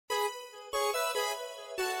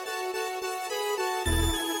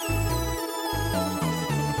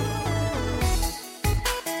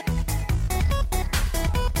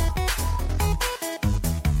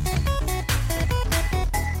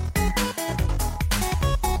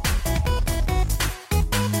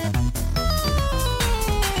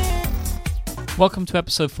Welcome to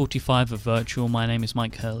episode 45 of Virtual. My name is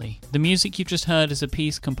Mike Hurley. The music you've just heard is a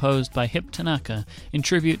piece composed by Hip Tanaka in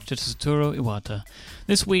tribute to Satoru Iwata.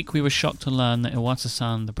 This week we were shocked to learn that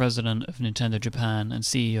Iwata-san, the president of Nintendo Japan and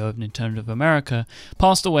CEO of Nintendo of America,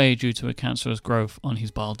 passed away due to a cancerous growth on his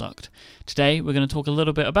bile duct. Today we're going to talk a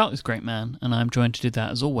little bit about this great man, and I'm joined to do that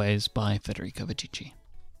as always by Federico Viticci.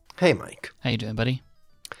 Hey Mike. How you doing, buddy?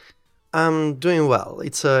 I'm doing well.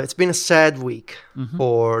 It's been a sad week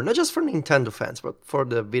for not just for Nintendo fans, but for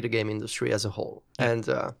the video game industry as a whole. And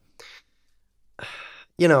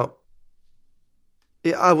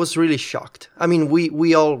I was really shocked. I mean,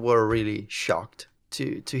 we all were really shocked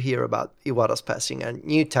to hear about Iwata's passing. And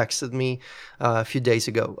you texted me a few days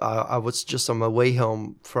ago. I was just on my way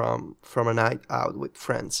home from a night out with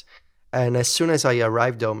friends, and as soon as I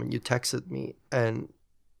arrived home, you texted me and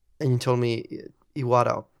you told me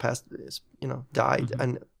Iwata died,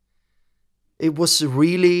 and it was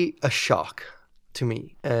really a shock to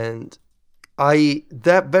me. And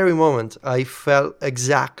that very moment, I felt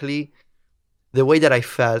exactly the way that I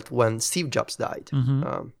felt when Steve Jobs died.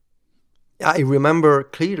 I remember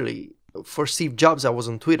clearly, for Steve Jobs, I was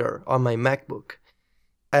on Twitter on my MacBook,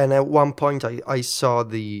 and at one point I saw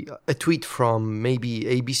a tweet from maybe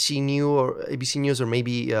ABC News or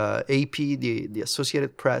maybe AP, the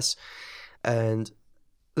Associated Press. And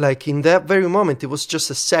like in that very moment, it was just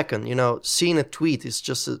a second, seeing a tweet is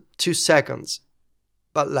just 2 seconds,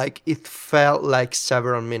 but like it felt like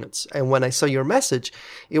several minutes. And when I saw your message,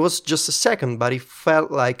 it was just a second, but it felt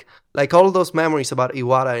like all those memories about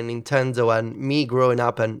Iwata and Nintendo and me growing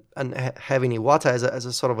up and having Iwata as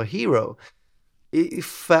a sort of a hero, it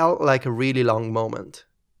felt like a really long moment.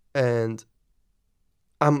 And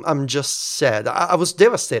I'm just sad. I was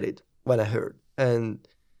devastated when I heard. And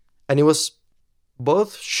it was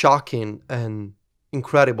both shocking and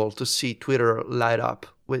incredible to see Twitter light up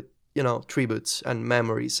with, tributes and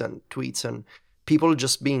memories and tweets and people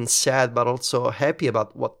just being sad but also happy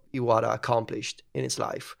about what Iwata accomplished in his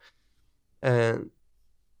life. And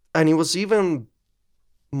it was even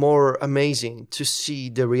more amazing to see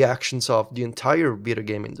the reactions of the entire video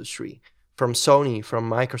game industry, from Sony, from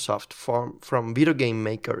Microsoft, from video game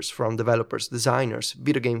makers, from developers, designers,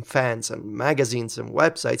 video game fans, and magazines and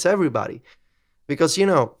websites, everybody. Because,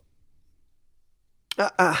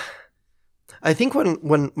 I think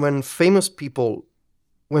when famous people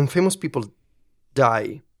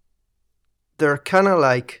die, they're kind of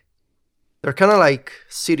like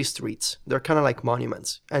city streets. They're kind of like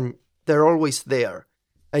monuments, and they're always there,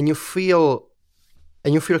 and you feel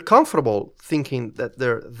comfortable thinking that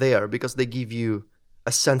they're there because they give you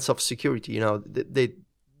a sense of security. They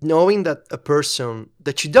knowing that a person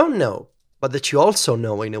that you don't know, but that you also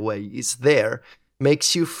know in a way is there,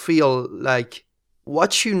 makes you feel like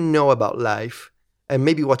what you know about life and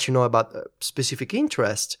maybe what you know about a specific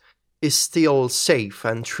interest is still safe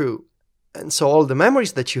and true. And so all the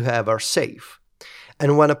memories that you have are safe.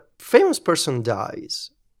 And when a famous person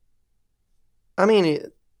dies, I mean,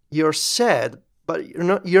 you're sad, but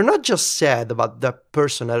you're not just sad about that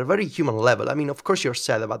person at a very human level. I mean, of course you're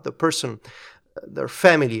sad about the person, their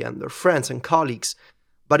family and their friends and colleagues,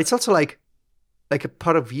 but it's also like a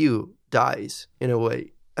part of you dies in a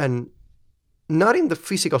way. And not in the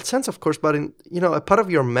physical sense, of course, but in, a part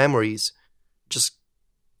of your memories just,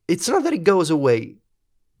 it's not that it goes away,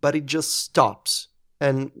 but it just stops.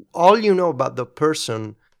 And all you know about the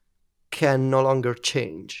person can no longer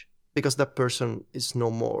change because that person is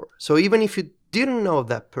no more. So even if you didn't know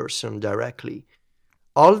that person directly,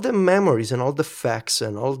 all the memories and all the facts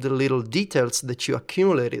and all the little details that you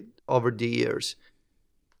accumulated over the years,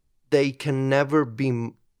 they can never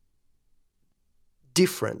be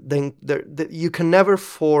different. You can never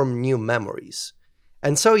form new memories.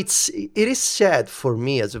 And so it is sad for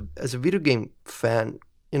me as a video game fan.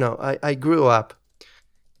 I grew up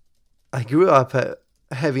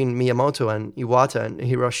having Miyamoto and Iwata and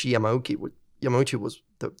Hiroshi Yamauchi. Yamauchi was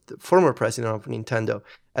the former president of Nintendo,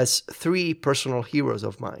 as 3 personal heroes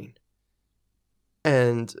of mine.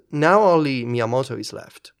 And now only Miyamoto is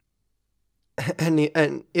left. And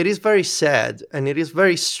it is very sad and it is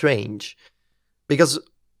very strange because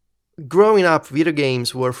growing up, video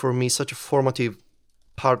games were for me such a formative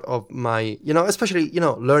part of my, especially,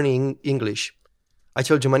 learning English. I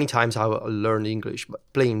told you many times how I learned English by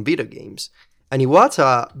playing video games. And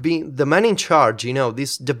Iwata, being the man in charge,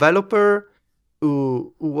 this developer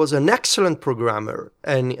who was an excellent programmer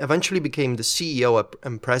and eventually became the CEO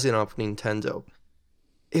and president of Nintendo.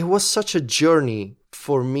 It was such a journey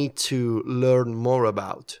for me to learn more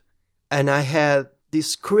about. And I had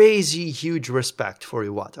this crazy, huge respect for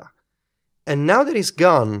Iwata. And now that he's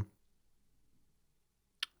gone,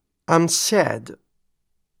 I'm sad,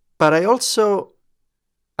 but I also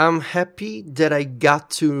am happy that I got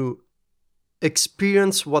to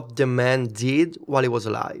experience what the man did while he was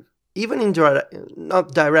alive. Even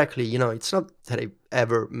not directly, it's not that I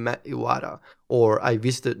ever met Iwata or I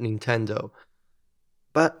visited Nintendo,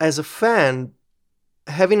 but as a fan,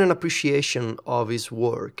 having an appreciation of his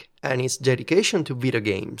work and his dedication to video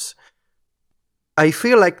games, I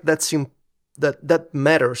feel like that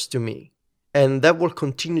matters to me, and that will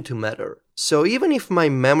continue to matter. So even if my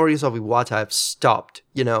memories of Iwata have stopped,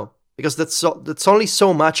 because that's only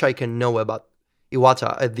so much I can know about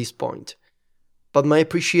Iwata at this point, but my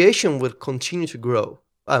appreciation will continue to grow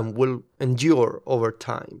and will endure over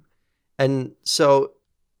time. And so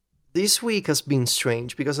this week has been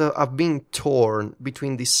strange because I've been torn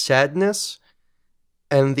between this sadness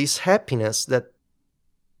and this happiness that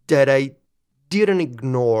I didn't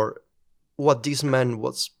ignore what this man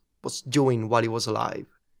was doing while he was alive.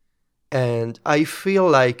 And I feel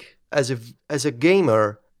like as a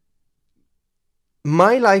gamer,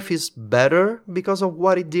 my life is better because of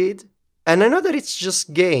what he did. And I know that it's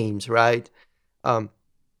just games, right? But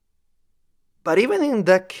even in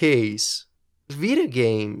that case, video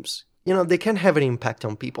games, they can have an impact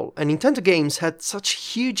on people. And Nintendo games had such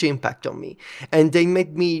huge impact on me. And they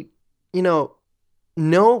made me,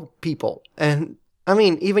 know people. And I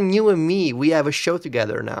mean, even you and me, we have a show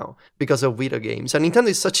together now because of video games. And Nintendo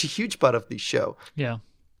is such a huge part of this show. Yeah.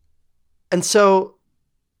 And so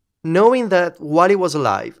knowing that while he was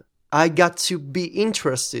alive, I got to be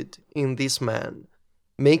interested in this man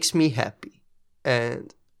makes me happy.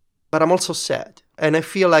 But I'm also sad. And I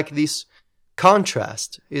feel like this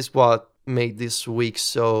contrast is what made this week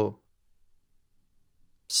so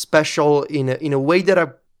special in a way that I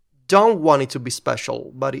don't want it to be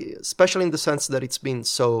special, but special in the sense that it's been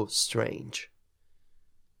so strange.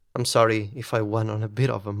 I'm sorry if I went on a bit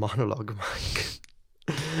of a monologue, Mike.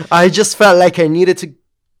 I just felt like I needed to,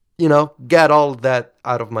 get all that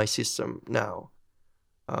out of my system now.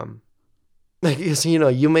 Because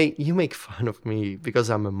you make fun of me because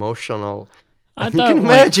I'm emotional. I don't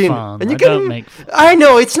make fun. I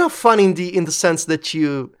know it's not fun in the sense that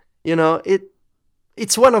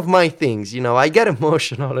it's one of my things. I get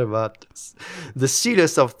emotional about the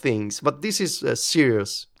serious of things, but this is a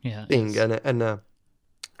serious thing, and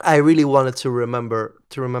I really wanted to remember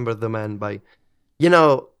the man by,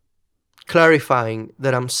 clarifying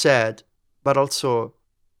that I'm sad, but also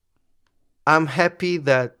I'm happy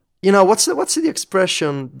that, what's the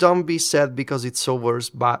expression? Don't be sad because it's over,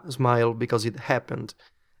 smile because it happened.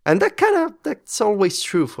 And that's always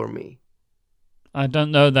true for me. I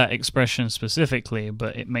don't know that expression specifically,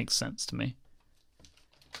 but it makes sense to me.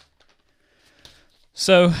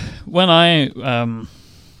 So when I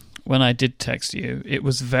did text you, it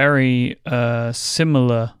was very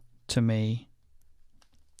similar to me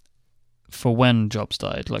for when Jobs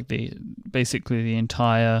died. Like basically the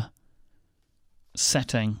entire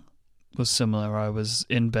setting was similar. I was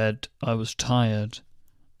in bed, I was tired,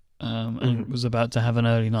 and was about to have an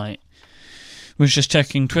early night. Was just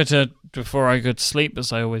checking Twitter before I go to sleep,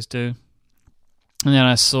 as I always do, and then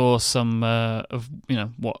I saw some of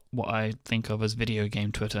what I think of as video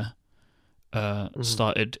game Twitter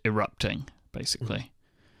started erupting. Basically,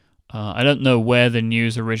 I don't know where the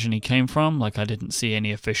news originally came from. Like, I didn't see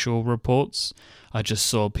any official reports. I just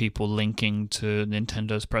saw people linking to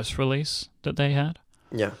Nintendo's press release that they had.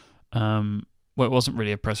 Yeah. Well, it wasn't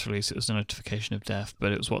really a press release. It was a notification of death,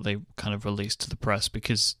 but it was what they kind of released to the press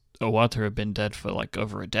because Iwata had been dead for like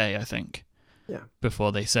over a day, I think. Yeah.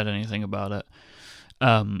 Before they said anything about it.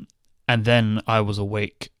 And then I was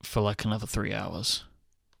awake for like another 3 hours.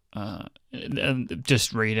 And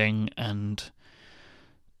just reading and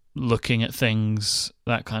looking at things,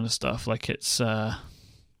 that kind of stuff. Like it's it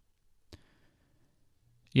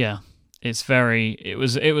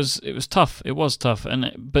was tough. It was tough.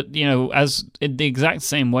 But as in the exact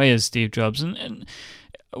same way as Steve Jobs, and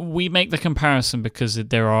we make the comparison because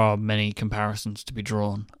there are many comparisons to be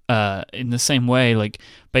drawn. In the same way, like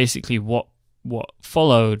basically what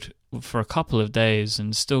followed for a couple of days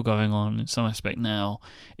and still going on in some aspect now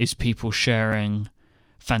is people sharing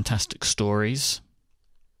fantastic stories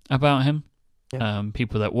about him. Yeah.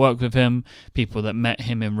 People that work with him, people that met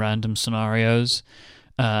him in random scenarios.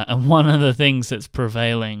 And one of the things that's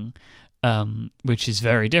prevailing, which is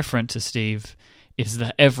very different to Steve, is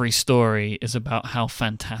that every story is about how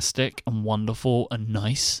fantastic and wonderful and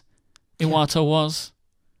nice Iwata was.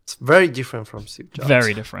 It's very different from Steve Jobs.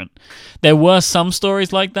 Very different. There were some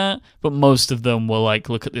stories like that, but most of them were like,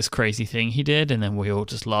 look at this crazy thing he did, and then we all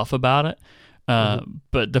just laugh about it.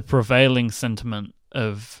 But the prevailing sentiment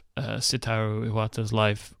of Shitaru Iwata's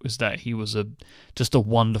life was that he was just a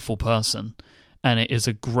wonderful person, and it is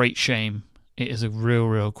a great shame. It is a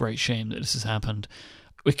real great shame that this has happened,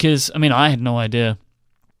 because I mean I had no idea.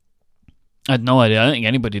 I don't think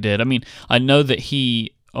anybody did. I mean, I know that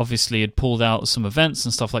he obviously had pulled out some events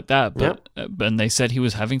and stuff like that, but and they said he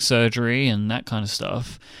was having surgery and that kind of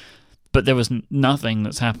stuff. But there was nothing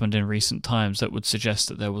that's happened in recent times that would suggest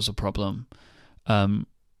that there was a problem.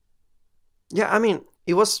 Yeah, I mean,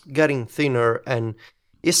 it was getting thinner, and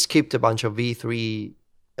he skipped a bunch of E3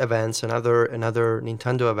 events and other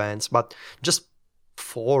Nintendo events. But just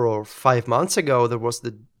 4 or 5 months ago, there was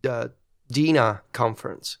the DINA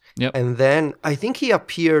conference. Yep. And then I think he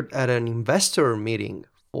appeared at an investor meeting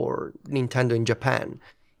for Nintendo in Japan.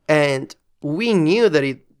 And we knew that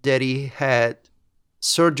he had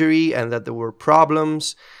surgery and that there were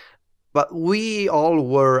problems, but we all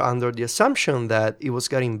were under the assumption that it was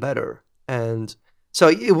getting better. And so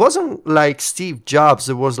it wasn't like Steve Jobs.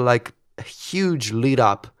 It was like a huge lead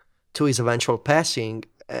up to his eventual passing.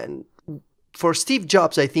 And for Steve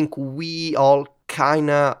Jobs, I think we all kind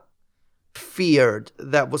of feared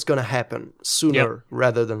that was going to happen sooner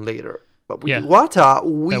rather than later. But with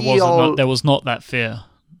Iwata, there was not that fear.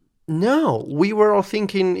 No, we were all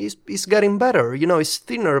thinking he's getting better. You know, he's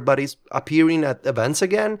thinner, but he's appearing at events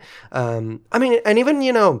again. I mean, and even,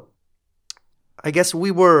 you know, I guess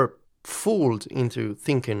we were fooled into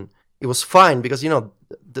thinking it was fine because, you know,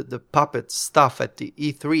 the puppet stuff at the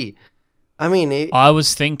E3. I mean, I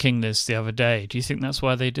was thinking this the other day. Do you think that's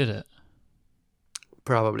why they did it?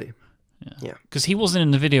 Probably. Yeah. Because he wasn't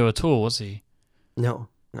in the video at all, was he? No,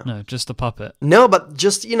 just the puppet. No, but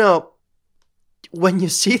just, you know, when you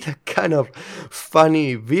see that kind of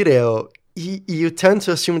funny video, you tend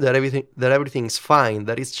to assume that everything's fine,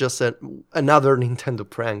 that it's just another Nintendo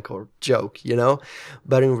prank or joke, you know?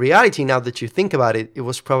 But in reality, now that you think about it, it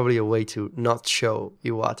was probably a way to not show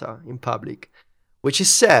Iwata in public, which is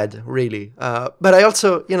sad, really. But I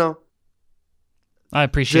also, you know... I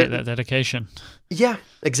appreciate that dedication. Yeah,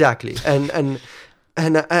 exactly. And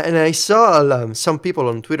I saw some people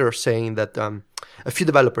on Twitter saying that a few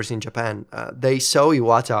developers in Japan, they saw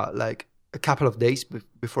Iwata like a couple of days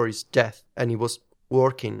before his death, and he was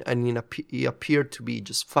working, and he appeared to be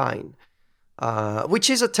just fine, which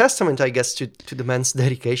is a testament, I guess, to the man's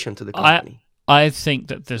dedication to the company. I think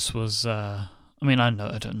that this was, I mean, I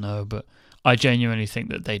don't know, but I genuinely think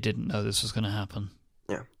that they didn't know this was going to happen.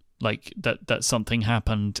 Yeah. Like, that something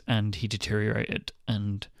happened and he deteriorated,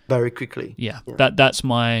 and... Very quickly. Yeah. That's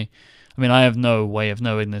my... I mean, I have no way of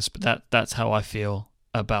knowing this, but that's how I feel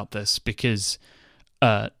about this, because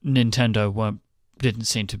Nintendo didn't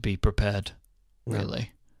seem to be prepared,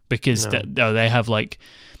 really. Because they have, like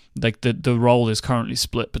the role is currently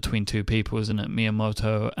split between two people, isn't it?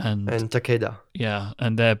 Miyamoto and Takeda. Yeah,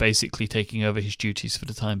 and they're basically taking over his duties for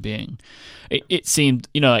the time being. It seemed,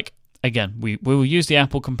 you know, like, again, we will use the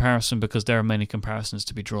Apple comparison because there are many comparisons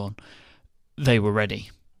to be drawn. They were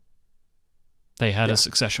ready. They had a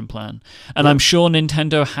succession plan. And I'm sure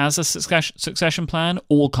Nintendo has a succession plan.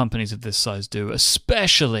 All companies of this size do,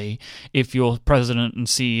 especially if you're president and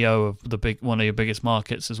CEO of one of your biggest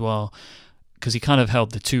markets as well, because he kind of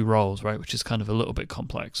held the two roles, right, which is kind of a little bit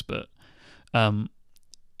complex. But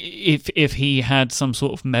if he had some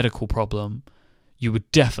sort of medical problem, you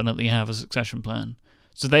would definitely have a succession plan.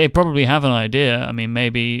 So they probably have an idea. I mean,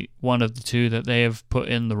 maybe one of the two that they have put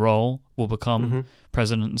in the role will become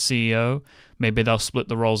president and CEO. Maybe they'll split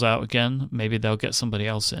the roles out again. Maybe they'll get somebody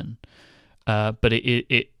else in. But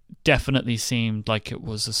it definitely seemed like it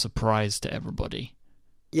was a surprise to everybody.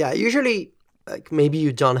 Yeah, usually, like, maybe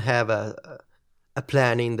you don't have a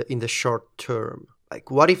plan in the short term.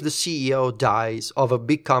 Like, what if the CEO of a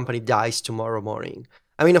big company dies tomorrow morning?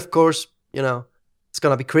 I mean, of course, you know, it's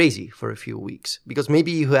going to be crazy for a few weeks, because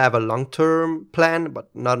maybe you have a long-term plan, but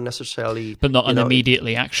not necessarily... But not an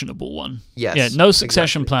immediately actionable one. Yes. Yeah, no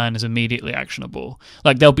succession plan is immediately actionable.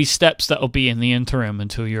 Like, there'll be steps that will be in the interim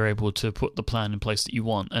until you're able to put the plan in place that you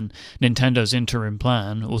want. And Nintendo's interim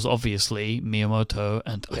plan was obviously Miyamoto,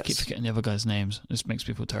 and I keep forgetting the other guys' names. This makes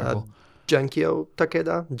people terrible. Genyo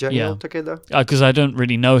Takeda? Takeda? Because I don't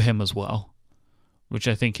really know him as well, which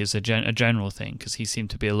I think is a general thing, because he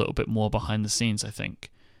seemed to be a little bit more behind the scenes, I think.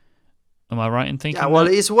 Am I right in thinking well,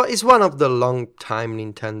 he's one of the long-time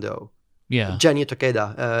Nintendo. Yeah. Genyo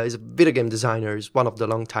Takeda is a video game designer, is one of the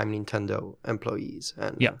long-time Nintendo employees.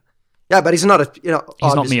 And, but he's not he's not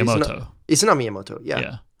Miyamoto. He's not Miyamoto,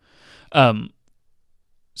 Yeah.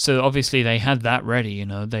 So obviously they had that ready, you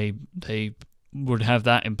know, they would have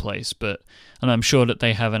that in place, and I'm sure that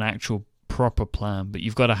they have an actual proper plan, but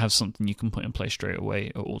you've got to have something you can put in place straight away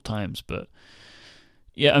at all times. But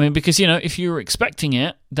Yeah, I mean, because, if you were expecting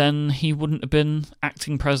it, then he wouldn't have been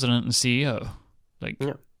acting president and CEO.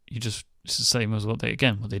 Yeah. It's the same as what they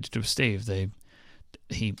did with Steve.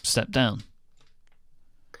 He stepped down.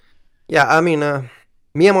 Yeah, I mean,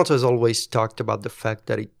 Miyamoto has always talked about the fact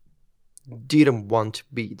that he didn't want to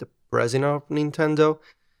be the president of Nintendo,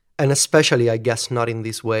 and especially, I guess, not in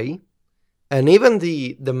this way. And even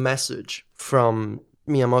the message from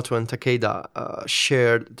Miyamoto and Takeda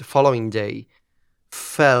shared the following day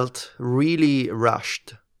felt really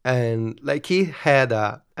rushed. And like he had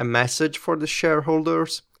a message for the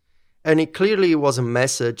shareholders, and it clearly was a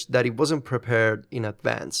message that he wasn't prepared in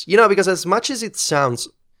advance. Because as much as it sounds,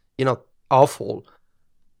 awful,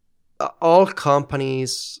 all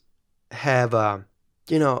companies have,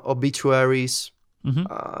 obituaries,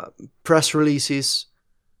 press releases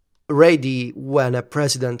ready when a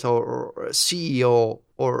president or a CEO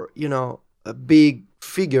or, a big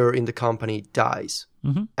figure in the company dies.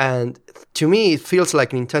 And to me, it feels like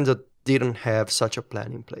Nintendo didn't have such a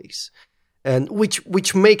plan in place. And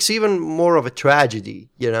which makes even more of a tragedy,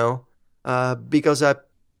 because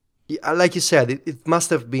like you said, it must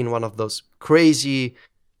have been one of those crazy,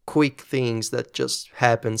 quick things that just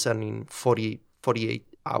happens, and in 48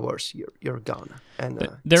 hours you're gone. And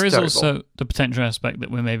there is terrible. Also the potential aspect that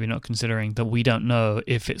we're maybe not considering, that we don't know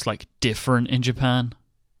if it's like different in Japan.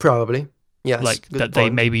 Probably, yes. Like that they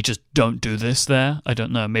maybe just don't do this there. I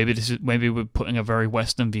don't know. Maybe we're putting a very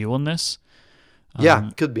Western view on this. Yeah,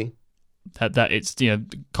 could be. That it's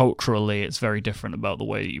culturally it's very different about the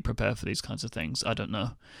way that you prepare for these kinds of things. I don't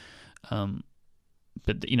know,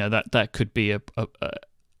 but that could be a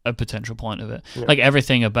potential point of it. Yeah. Like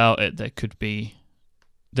everything about it, there could be.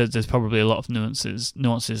 There's probably a lot of nuances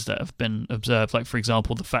that have been observed. Like for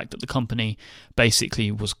example, the fact that the company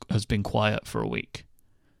basically has been quiet for a week.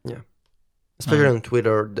 Yeah, especially on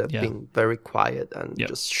Twitter, they've been very quiet and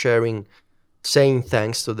just saying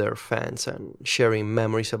thanks to their fans and sharing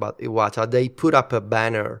memories about Iwata. They put up a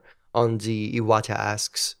banner on the Iwata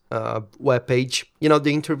Asks webpage,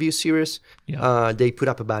 the interview series. Yeah. They put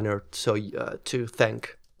up a banner to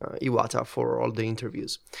thank Iwata for all the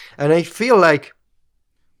interviews. And I feel like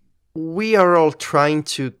we are all trying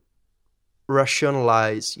to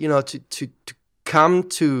rationalize, to come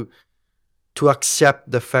to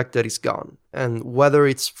accept the fact that it's gone. And whether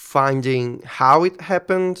it's finding how it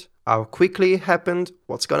happened, how quickly it happened,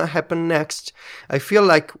 what's going to happen next. I feel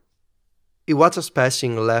like Iwata's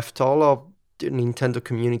passing left all of the Nintendo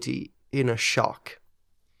community in a shock.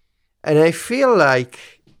 And I feel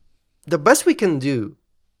like the best we can do,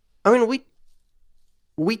 I mean,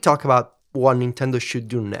 we talk about what Nintendo should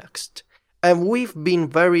do next. And we've been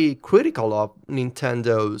very critical of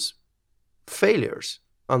Nintendo's failures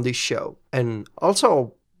on this show, and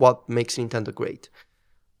also what makes Nintendo great.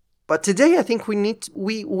 But today, I think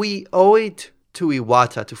we owe it to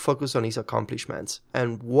Iwata to focus on his accomplishments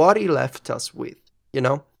and what he left us with,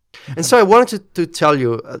 Mm-hmm. And so I wanted to tell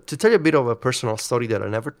you a bit of a personal story that I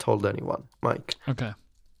never told anyone, Mike. Okay.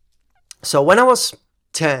 So when I was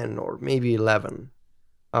 10 or maybe 11,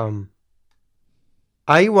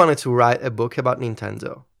 I wanted to write a book about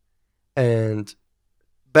Nintendo, and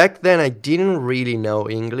back then I didn't really know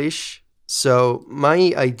English, so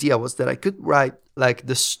my idea was that I could write like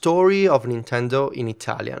the story of Nintendo in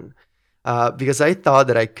Italian, because I thought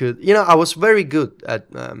that I could, I was very good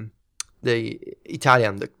at the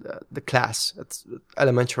Italian, the class at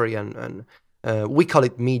elementary and we call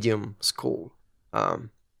it medium school.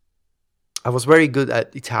 I was very good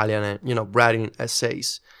at Italian and, writing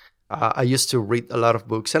essays. I used to read a lot of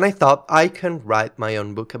books, and I thought I can write my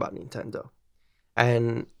own book about Nintendo.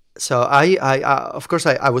 And so of course,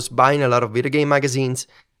 I was buying a lot of video game magazines,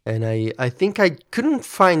 and I think I couldn't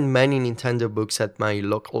find many Nintendo books at my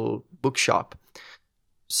local bookshop.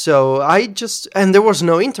 So and there was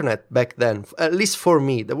no internet back then, at least for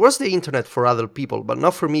me. There was the internet for other people, but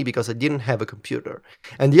not for me because I didn't have a computer.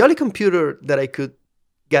 And the only computer that I could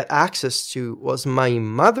get access to was my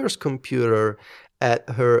mother's computer at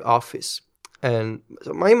her office. And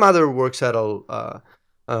so my mother works at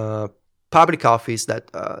a public office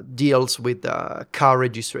that deals with car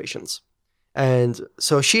registrations. And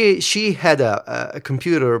so she had a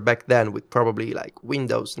computer back then with probably like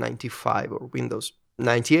Windows 95 or Windows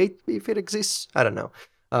 98, if it exists. I don't know.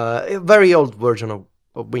 A very old version of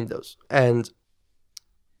Windows. And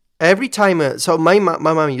every time, so my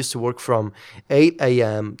mom used to work from 8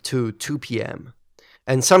 a.m. to 2 p.m.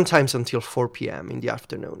 and sometimes until 4 p.m. in the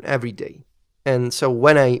afternoon every day. And so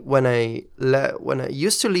when I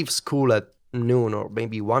used to leave school at noon or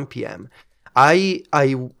maybe 1 p.m., I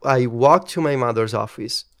walked to my mother's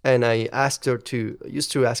office and I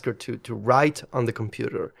used to ask her to write on the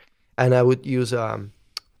computer, and I would use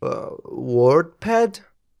WordPad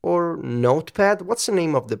or Notepad. What's the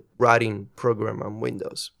name of the writing program on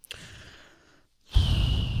Windows?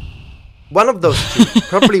 One of those two,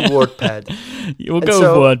 probably WordPad. We'll go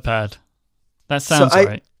with WordPad. That sounds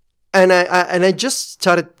right. And I just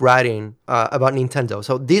started writing about Nintendo.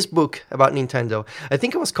 So this book about Nintendo, I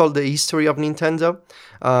think it was called The History of Nintendo,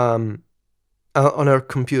 on her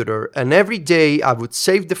computer. And every day I would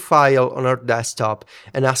save the file on her desktop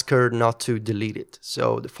and ask her not to delete it.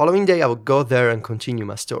 So the following day I would go there and continue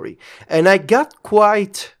my story. And I got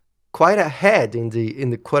quite ahead in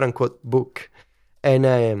the quote unquote book.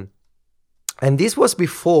 And this was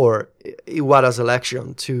before Iwata's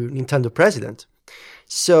election to Nintendo president.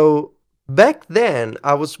 So back then,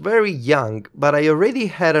 I was very young, but I already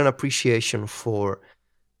had an appreciation for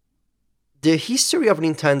the history of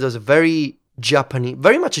Nintendo as a very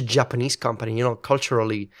much a Japanese company,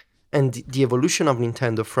 culturally, and the evolution of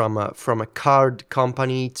Nintendo from a card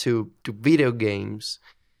company to video games.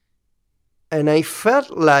 And I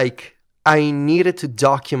felt like I needed to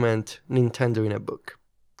document Nintendo in a book.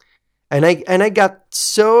 And I got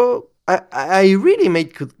I really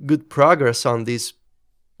made good progress on this,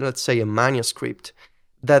 let's say, a manuscript,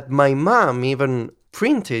 that my mom even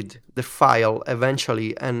printed the file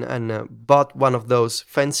eventually and bought one of those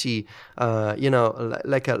fancy,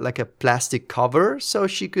 like a plastic cover, so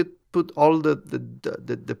she could put all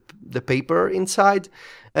the paper inside,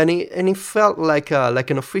 and it felt like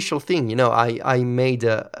an official thing. I made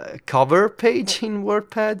a cover page in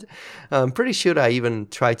WordPad. I'm pretty sure I even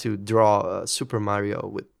tried to draw Super Mario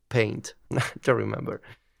with paint. I don't remember.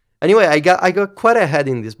 Anyway, I got quite ahead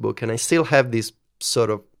in this book, and I still have this sort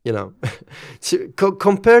of,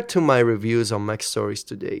 compared to my reviews on Mac Stories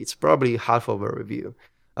today, it's probably half of a review.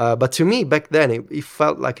 But to me, back then, it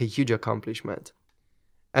felt like a huge accomplishment.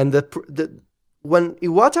 And when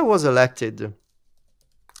Iwata was elected,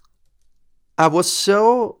 I was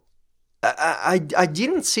I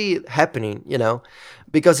didn't see it happening,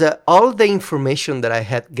 because all the information that I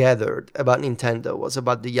had gathered about Nintendo was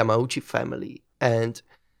about the Yamauchi family, and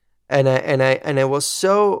I was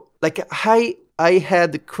so, like, I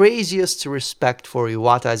had the craziest respect for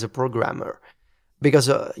Iwata as a programmer, because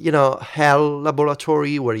HAL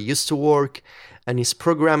Laboratory, where he used to work, and his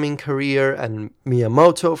programming career, and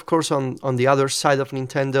Miyamoto, of course, on the other side of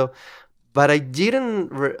Nintendo. But I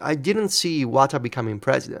didn't see Iwata becoming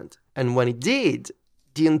president. And when he did,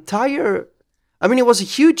 it was a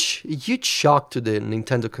huge shock to the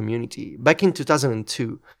Nintendo community back in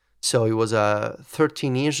 2002. So it was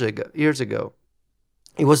 13 years ago.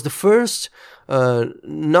 It was the first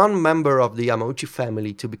non-member of the Yamauchi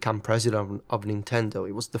family to become president of Nintendo.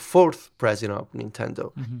 It was the fourth president of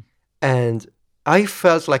Nintendo. Mm-hmm. And I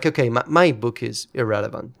felt like, okay, my book is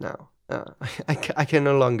irrelevant now. I can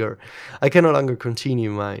no longer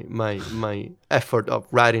continue my effort of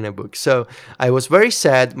writing a book. So I was very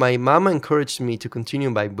sad. My mom encouraged me to continue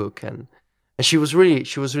my book, and she was really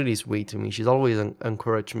sweet to me. She's always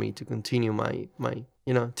encouraged me to continue my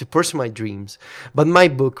to pursue my dreams. But my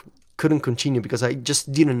book couldn't continue because I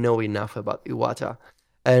just didn't know enough about Iwata.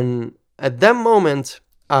 And at that moment,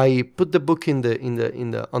 I put the book on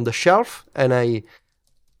the shelf, and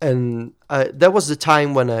that was the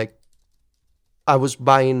time when I was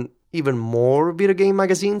buying even more video game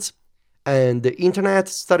magazines, and the internet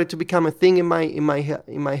started to become a thing in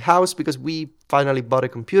my house, because we finally bought a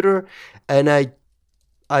computer, and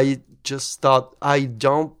I just thought, I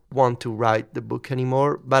don't want to write the book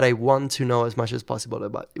anymore, but I want to know as much as possible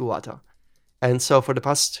about Iwata. And so for the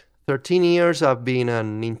past 13 years, I've been a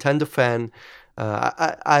Nintendo fan.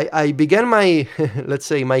 I began my, let's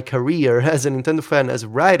say, my career as a Nintendo fan, as a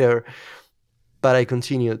writer, but I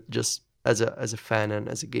continued just as a fan and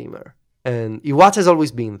as a gamer. And Iwata has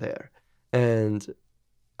always been there. And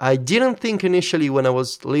I didn't think initially when I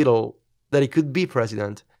was little that he could be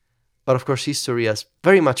president. But of course, history has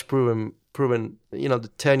very much proven the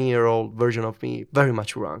 10-year-old version of me very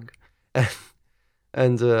much wrong.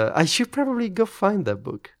 And I should probably go find that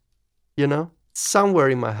book. Somewhere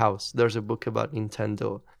in my house, there's a book about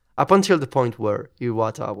Nintendo, up until the point where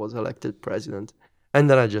Iwata was elected president. And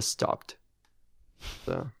then I just stopped.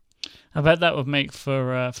 So I bet that would make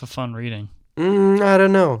for fun reading. I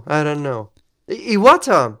don't know.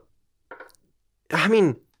 Iwata,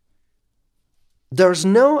 there's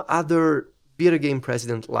no other video game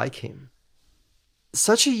president like him.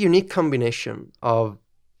 Such a unique combination of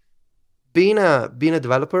being a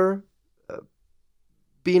developer,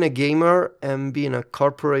 being a gamer, and being a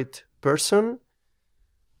corporate person.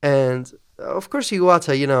 And of course,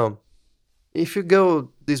 Iwata, if you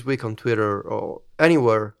go this week on Twitter or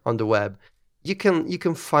anywhere on the web, you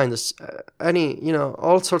can find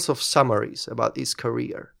all sorts of summaries about his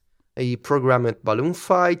career. He programmed Balloon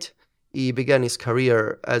Fight. He began his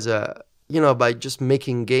career as by just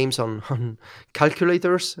making games on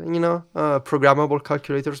calculators, programmable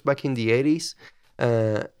calculators back in the 80s.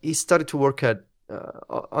 He started to work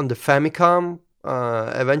on the Famicom,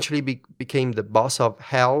 eventually became the boss of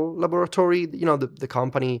HAL Laboratory, the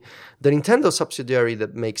company, the Nintendo subsidiary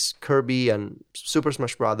that makes Kirby and Super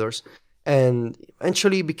Smash Brothers, and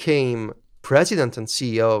eventually became president and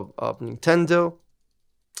CEO of Nintendo.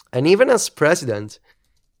 And even as president,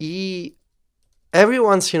 every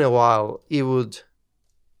once in a while, he would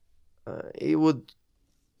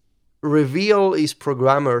reveal his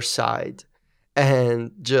programmer side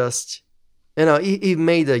and just, he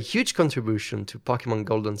made a huge contribution to Pokemon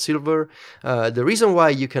Gold and Silver. The reason why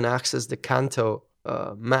you can access the Kanto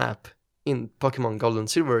map in Pokemon Gold and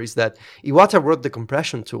Silver is that Iwata wrote the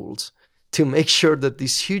compression tools to make sure that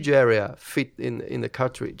this huge area fit in the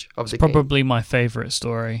cartridge of the game. It's probably my favorite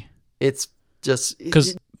story. It's just...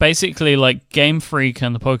 Because basically, like, Game Freak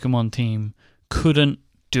and the Pokemon team couldn't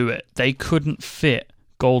do it. They couldn't fit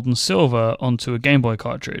Gold and Silver onto a Game Boy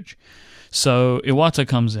cartridge. So Iwata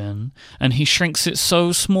comes in, and he shrinks it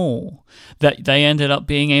so small that they ended up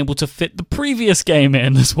being able to fit the previous game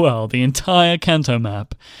in as well, the entire Kanto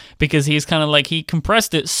map, because he's kind of like, he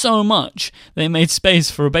compressed it so much, they made space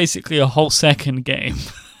for basically a whole second game.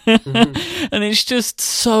 Mm-hmm. And it's just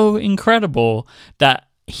so incredible that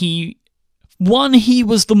he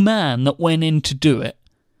was the man that went in to do it,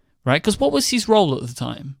 right? Because what was his role at the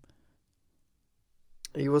time?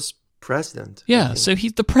 He was president. Yeah, so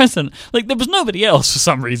he's the president. Like, there was nobody else for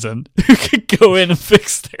some reason who could go in and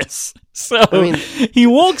fix this. So he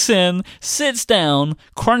walks in, sits down,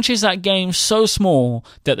 crunches that game so small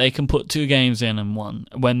that they can put two games in one,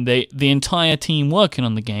 when the entire team working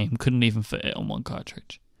on the game couldn't even fit it on one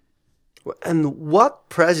cartridge. And what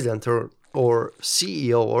president or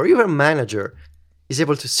CEO or even manager is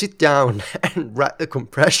able to sit down and write a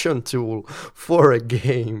compression tool for a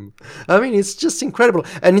game? I mean, it's just incredible.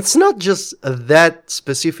 And it's not just that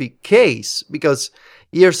specific case, because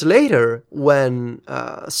years later, when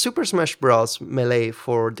Super Smash Bros. Melee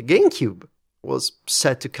for the GameCube was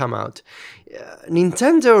set to come out,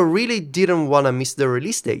 Nintendo really didn't want to miss the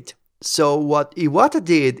release date. So what Iwata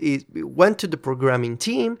did is went to the programming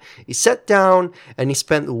team, he sat down, and he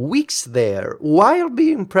spent weeks there while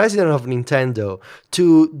being president of Nintendo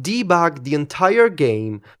to debug the entire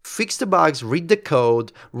game, fix the bugs, read the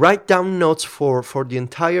code, write down notes for the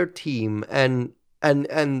entire team, and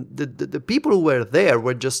the people who were there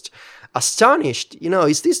were just astonished.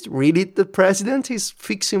 Is this really the president? He's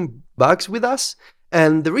fixing bugs with us?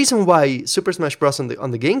 And the reason why Super Smash Bros. on the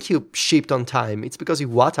GameCube shipped on time, it's because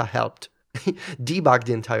Iwata helped debug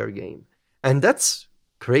the entire game. And that's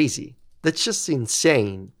crazy. That's just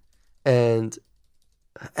insane. And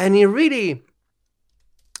it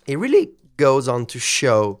really goes on to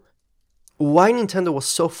show why Nintendo was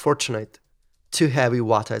so fortunate to have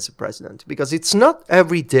Iwata as a president. Because it's not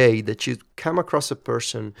every day that you come across a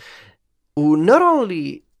person who not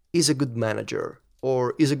only is a good manager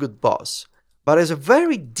or is a good boss, but has a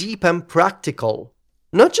very deep and practical,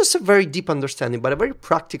 not just a very deep understanding, but a very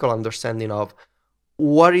practical understanding of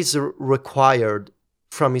what is required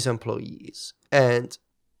from his employees. And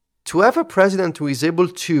to have a president who is able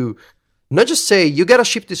to not just say, you gotta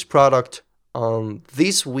ship this product on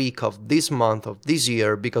this week of this month of this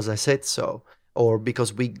year because I said so, or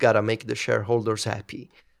because we gotta make the shareholders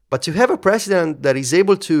happy, but to have a president that is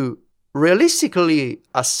able to realistically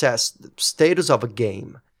assess the status of a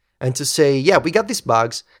game, and to say, yeah, we got these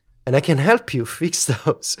bugs, and I can help you fix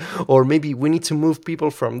those. Or maybe we need to move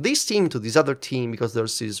people from this team to this other team because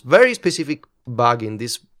there's this very specific bug in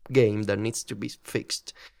this game that needs to be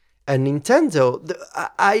fixed. And Nintendo,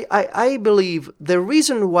 I believe the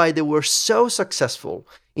reason why they were so successful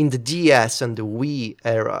in the DS and the Wii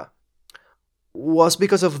era was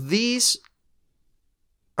because of this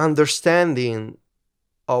understanding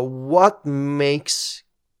of what makes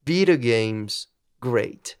video games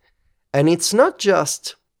great. And it's not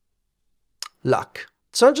just luck.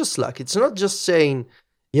 It's not just luck. It's not just saying,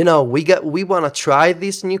 we want to try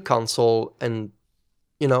this new console and,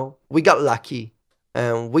 we got lucky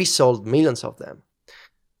and we sold millions of them.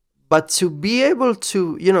 But to be able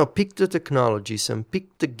to, pick the technologies and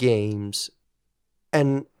pick the games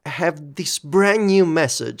and have this brand new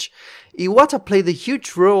message, Iwata played a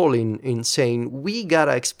huge role in saying, we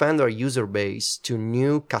gotta expand our user base to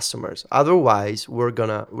new customers. Otherwise, we're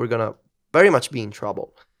gonna very much be in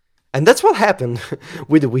trouble. And that's what happened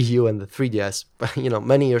with the Wii U and the 3DS,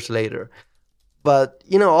 many years later. But,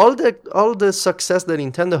 all the success that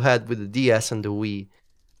Nintendo had with the DS and the Wii,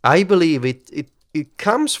 I believe it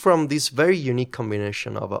comes from this very unique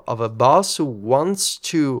combination of a boss who wants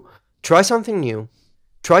to try something new,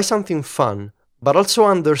 try something fun, but also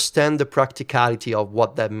understand the practicality of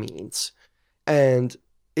what that means. And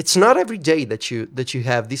it's not every day that you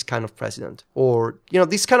have this kind of president, or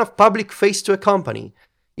this kind of public face to a company.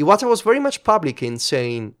 Iwata was very much public in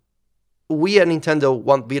saying, we at Nintendo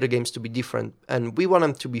want video games to be different, and we want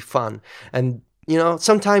them to be fun. And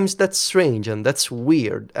sometimes that's strange and that's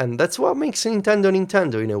weird, and that's what makes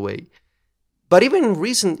Nintendo in a way. But even in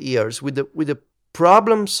recent years, with the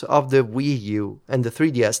problems of the Wii U and the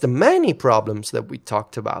 3DS, the many problems that we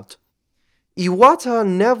talked about, Iwata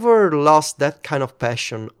never lost that kind of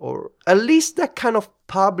passion, or at least that kind of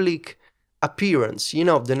public appearance. The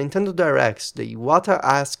Nintendo Directs, the Iwata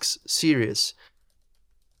Asks series.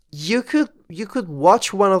 You could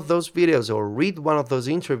watch one of those videos or read one of those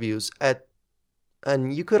interviews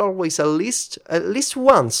and you could always at least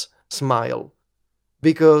once smile,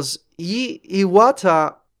 because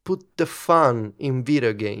Iwata put the fun in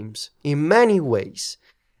video games in many ways,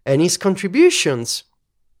 and his contributions.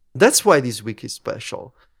 That's why this week is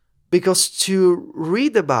special, because to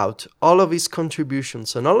read about all of his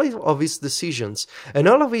contributions and all of his decisions and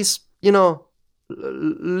all of his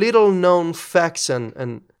little known facts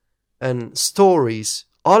and stories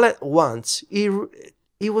all at once, he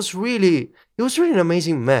was really an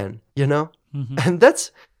amazing man, Mm-hmm.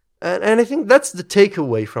 and I think that's the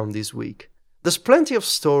takeaway from this week. There's plenty of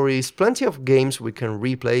stories, plenty of games we can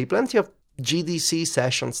replay, plenty of GDC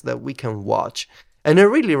sessions that we can watch, and I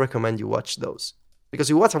really recommend you watch those,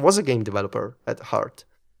 because Iwata was a game developer at heart,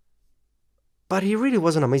 but he really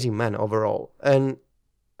was an amazing man overall. And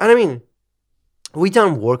I mean, we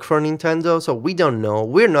don't work for Nintendo, so we don't know.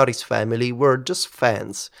 We're not his family. We're just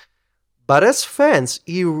fans. But as fans,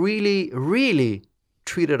 he really, really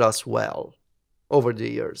treated us well over the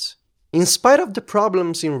years. In spite of the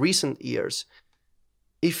problems in recent years,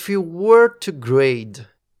 if you were to grade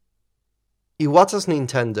Iwata's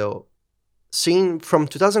Nintendo, seen from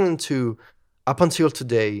 2002 up until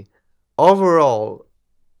today, overall,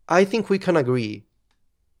 I think we can agree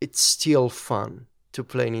it's still fun to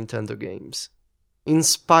play Nintendo games, in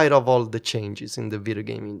spite of all the changes in the video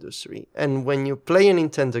game industry. And when you play a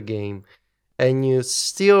Nintendo game and you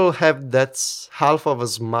still have that half of a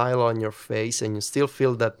smile on your face, and you still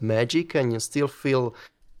feel that magic, and you still feel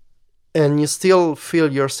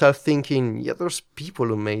yourself thinking, yeah, there's people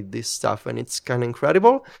who made this stuff and it's kind of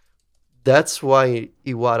incredible. That's why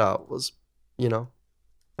Iwata was,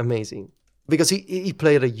 amazing, because he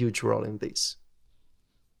played a huge role in this.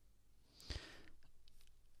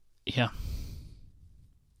 Yeah.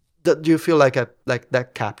 Do you feel like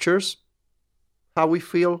that captures how we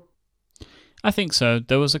feel? I think so.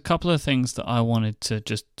 There was a couple of things that I wanted to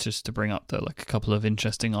just to bring up, though, like a couple of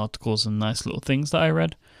interesting articles and nice little things that I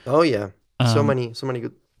read. Oh yeah, so many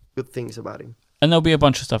good things about him. And there'll be a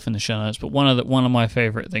bunch of stuff in the show notes, but one of my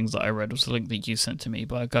favorite things that I read was a link that you sent to me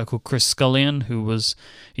by a guy called Chris Scullion, who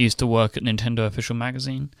used to work at Nintendo Official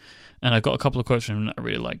Magazine, and I got a couple of quotes from him that I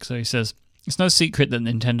really like. So he says, "It's no secret that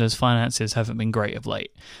Nintendo's finances haven't been great of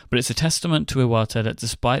late, but it's a testament to Iwata that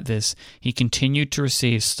despite this, he continued to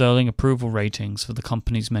receive sterling approval ratings for the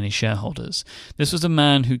company's many shareholders. This was a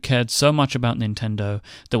man who cared so much about Nintendo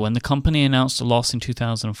that when the company announced a loss in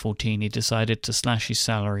 2014, he decided to slash his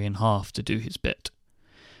salary in half to do his bit.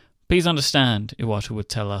 Please understand," Iwata would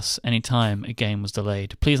tell us any time a game was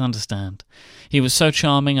delayed. "Please understand." He was so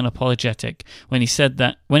charming and apologetic when he said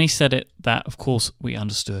it that of course we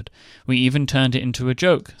understood. We even turned it into a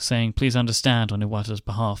joke, saying "please understand" on Iwata's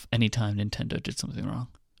behalf any time Nintendo did something wrong.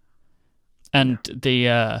 And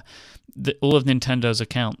all of Nintendo's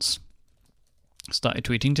accounts started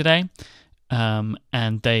tweeting today,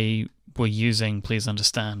 and they were using "please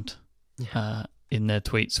understand" in their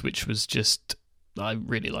tweets, which was just, I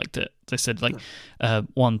really liked it. They said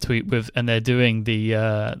one tweet and they're doing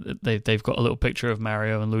they've got a little picture of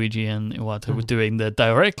Mario and Luigi and Iwata were doing the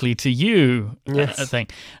directly to you thing,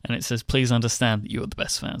 and it says "please understand that you are the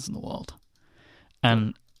best fans in the world."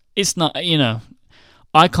 And it's not,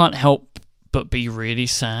 I can't help but be really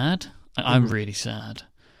sad. I'm really sad,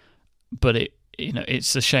 but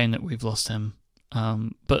it's a shame that we've lost him.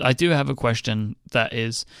 But I do have a question that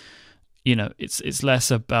is, it's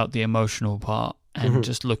less about the emotional part and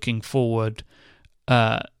just looking forward.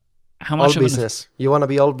 How much all business? You want to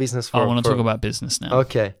be all business? I want to talk about business now.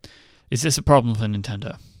 Okay. Is this a problem for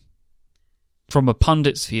Nintendo? From a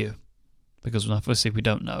pundit's view, because obviously we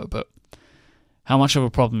don't know, but How much of a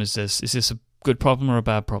problem is this? Is this a good problem or a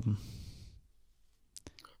bad problem?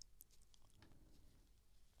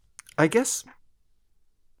 I guess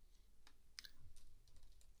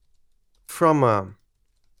from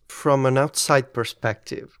an outside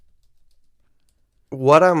perspective,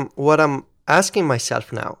 what I'm asking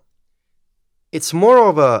myself now, it's more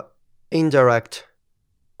of a indirect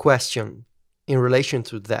question in relation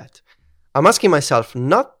to that. I'm asking myself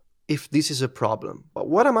not if this is a problem, but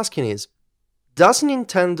what I'm asking is, does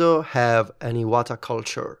Nintendo have an Iwata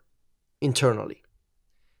culture internally?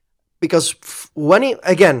 Because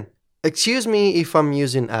again, excuse me if I'm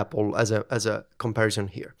using Apple as a comparison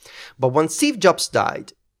here, but when Steve Jobs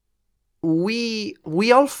died, we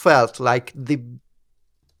all felt like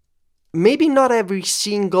maybe not every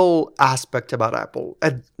single aspect about Apple.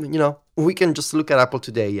 We can just look at Apple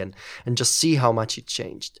today and just see how much it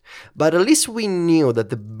changed. But at least we knew that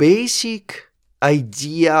the basic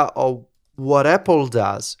idea of what Apple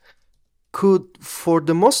does could, for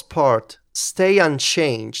the most part, stay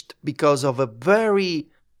unchanged because of a very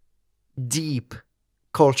deep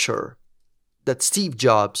culture that Steve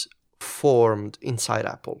Jobs formed inside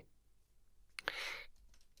Apple.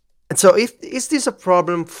 And so is this a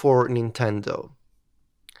problem for Nintendo?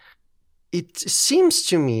 It seems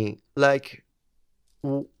to me like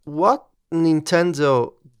what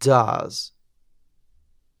Nintendo does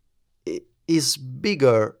is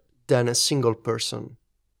bigger than a single person.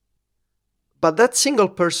 But that single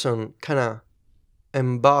person kind of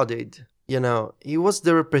embodied, he was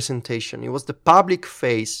the representation. He was the public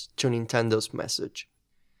face to Nintendo's message.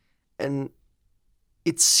 And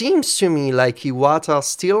it seems to me like Iwata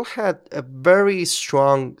still had a very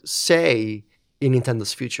strong say in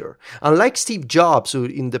Nintendo's future. Unlike Steve Jobs, who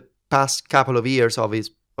in the past couple of years of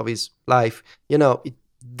his life, it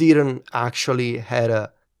didn't actually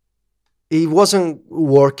he wasn't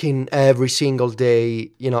working every single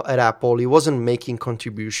day, at Apple. He wasn't making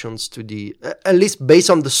contributions to at least based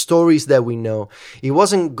on the stories that we know. He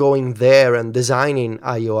wasn't going there and designing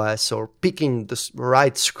iOS or picking the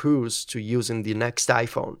right screws to use in the next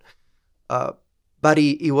iPhone. But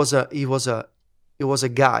he was a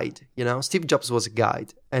guide, Steve Jobs was a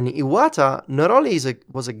guide. And Iwata not only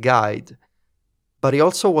was a guide, but he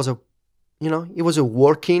also was he was a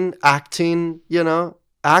working, acting,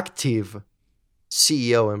 active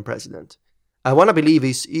CEO and president. I want to believe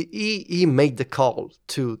he made the call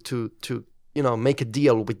to make a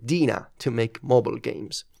deal with Dina to make mobile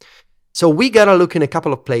games. So we gotta look in a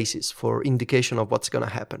couple of places for indication of what's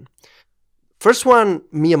gonna happen. First one,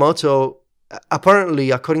 Miyamoto,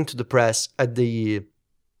 apparently, according to the press, at the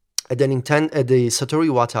Satoru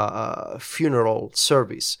Iwata funeral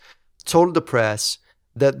service, told the press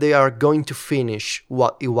that they are going to finish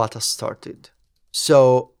what Iwata started.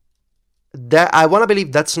 So that I want to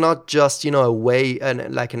believe that's not just a way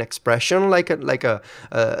and like an expression, like a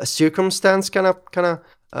circumstance kind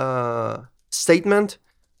of statement,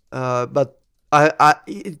 but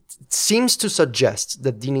it seems to suggest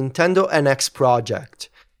that the Nintendo NX project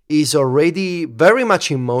is already very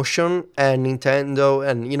much in motion, and Nintendo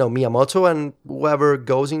and Miyamoto and whoever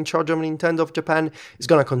goes in charge of Nintendo of Japan is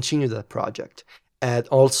going to continue that project. And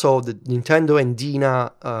also the Nintendo and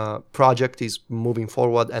Dina project is moving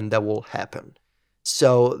forward, and that will happen.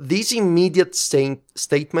 So this immediate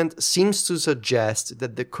statement seems to suggest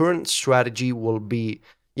that the current strategy will be,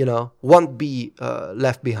 won't be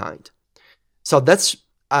left behind. So that's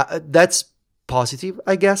positive,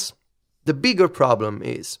 I guess. The bigger problem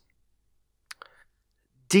is,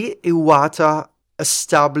 did Iwata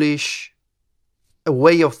establish a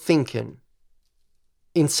way of thinking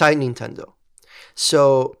inside Nintendo?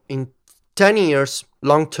 So in 10 years,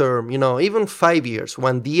 long term, even 5 years,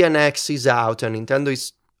 when the NX is out and Nintendo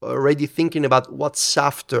is already thinking about what's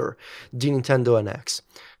after the Nintendo NX,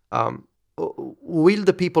 will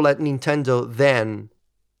the people at Nintendo then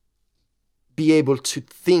be able to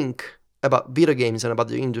think about video games and about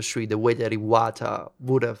the industry the way that Iwata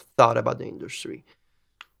would have thought about the industry?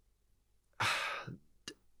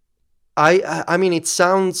 I mean, it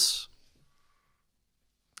sounds...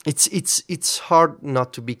 It's hard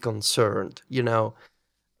not to be concerned,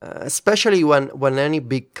 especially when any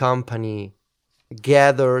big company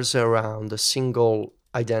gathers around a single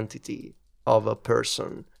identity of a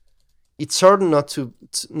person. It's hard not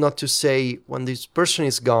to say when this person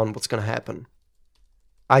is gone, what's going to happen.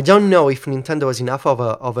 I don't know if Nintendo has enough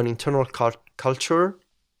of an internal culture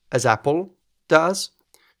as Apple does.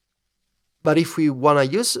 But if we want to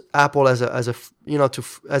use Apple as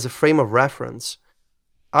a frame of reference,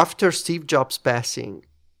 after Steve Jobs' passing,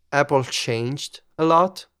 Apple changed a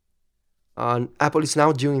lot. And Apple is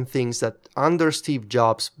now doing things that under Steve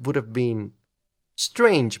Jobs would have been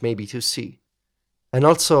strange maybe to see. And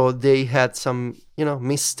also they had some,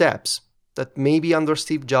 missteps that maybe under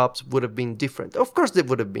Steve Jobs would have been different. Of course they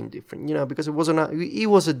would have been different, because he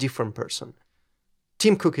was a different person.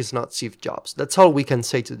 Tim Cook is not Steve Jobs. That's all we can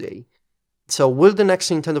say today. So will the next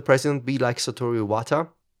Nintendo president be like Satoru Iwata?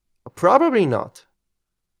 Probably not.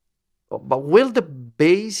 But will the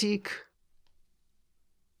basic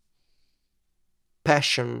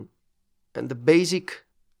passion and the basic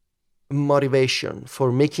motivation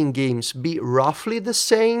for making games be roughly the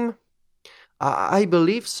same? I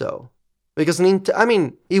believe so. Because,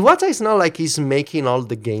 Iwata is not like he's making all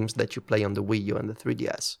the games that you play on the Wii U and the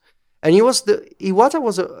 3DS. And Iwata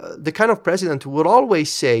was the kind of president who would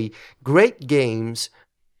always say, great games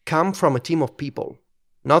come from a team of people,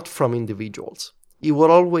 not from individuals. He would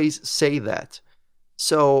always say that.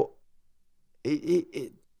 So,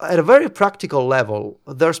 at a very practical level,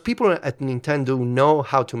 there's people at Nintendo who know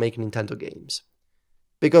how to make Nintendo games.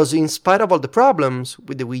 Because in spite of all the problems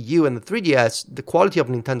with the Wii U and the 3DS, the quality of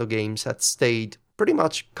Nintendo games has stayed pretty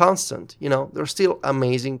much constant. They're still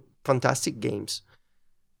amazing, fantastic games.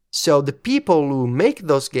 So the people who make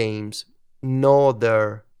those games know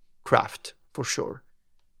their craft, for sure.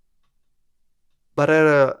 But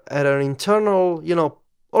at an internal,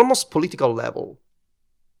 almost political level,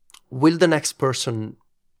 will the next person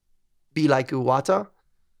be like Iwata?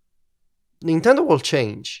 Nintendo will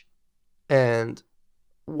change. And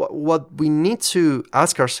what we need to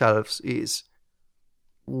ask ourselves is,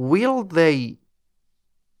 will they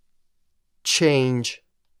change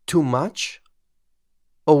too much?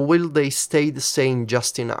 Or will they stay the same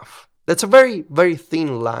just enough? That's a very, very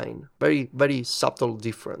thin line, very, very subtle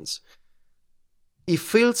difference. It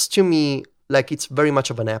feels to me like it's very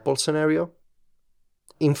much of an Apple scenario.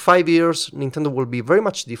 In 5 years, Nintendo will be very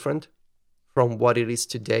much different from what it is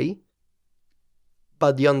today.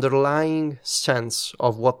 But the underlying sense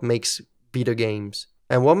of what makes video games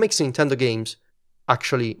and what makes Nintendo games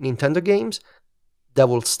actually Nintendo games, that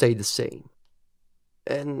will stay the same.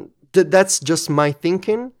 And that's just my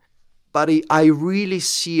thinking, but I really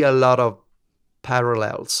see a lot of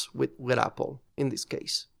parallels with Apple in this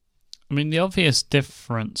case. The obvious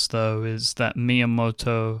difference, though, is that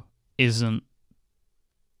Miyamoto isn't...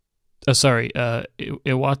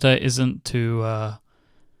 Iwata isn't to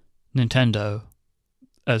Nintendo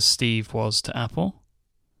as Steve was to Apple,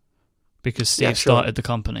 because Steve started the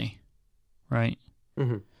company, right?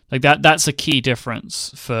 Mm-hmm. Like that's a key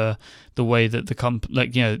difference for the way that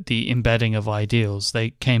the embedding of ideals,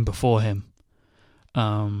 they came before him.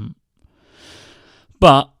 But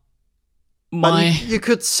you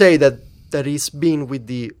could say that he's been with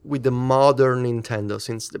the modern Nintendo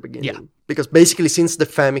since the beginning. Yeah. Because basically since the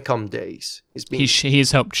Famicom days,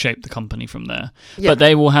 he's helped shape the company from there. Yeah. But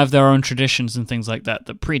they will have their own traditions and things like that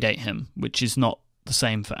predate him, which is not the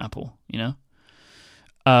same for Apple,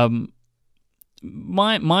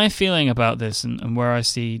 My feeling about this and where I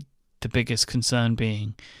see the biggest concern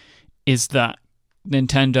being is that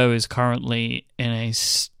Nintendo is currently in a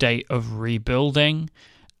state of rebuilding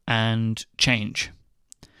and change.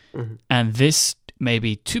 Mm-hmm. And this may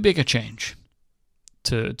be too big a change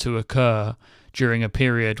to occur during a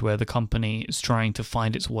period where the company is trying to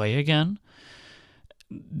find its way again.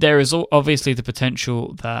 There is obviously the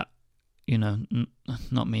potential that,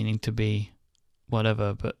 not meaning to be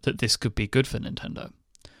whatever, but that this could be good for Nintendo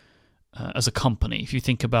as a company. If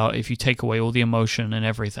you take away all the emotion and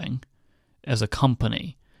everything, as a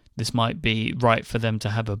company, this might be right for them to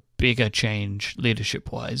have a bigger change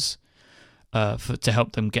leadership-wise to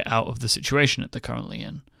help them get out of the situation that they're currently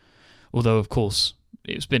in. Although, of course,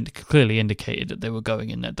 it's been clearly indicated that they were going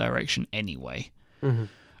in that direction anyway. Mm-hmm.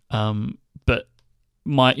 But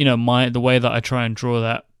the way that I try and draw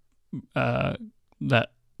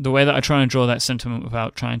that sentiment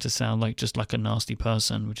without trying to sound like a nasty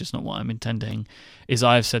person, which is not what I'm intending, is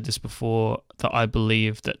I've said this before, that I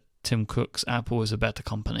believe that Tim Cook's Apple is a better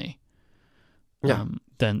company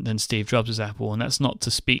than Steve Jobs' Apple. And that's not to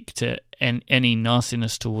speak to any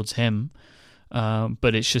nastiness towards him,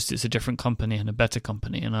 but it's a different company and a better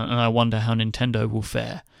company. And I wonder how Nintendo will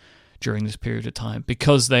fare during this period of time,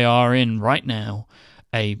 because they are in, right now,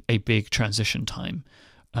 a big transition time.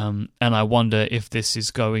 And I wonder if this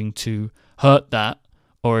is going to hurt that,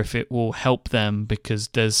 or if it will help them, because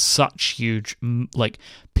there's such huge,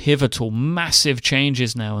 pivotal, massive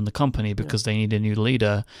changes now in the company because they need a new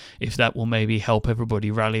leader. If that will maybe help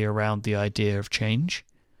everybody rally around the idea of change.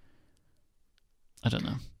 I don't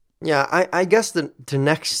know. Yeah, I guess the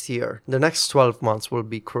next year, the next 12 months will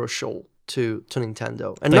be crucial to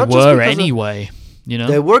Nintendo. And they not were just anyway,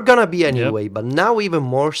 They were going to be anyway, but now even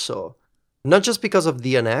more so. Not just because of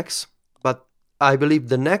the NX, but I believe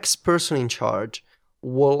the next person in charge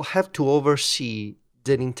will have to oversee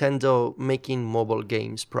the Nintendo making mobile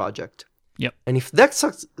games project. Yep. And if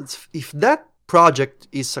that project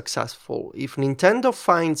is successful, if Nintendo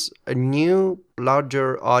finds a new,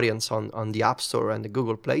 larger audience on the App Store and the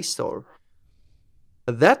Google Play Store,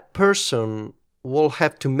 that person will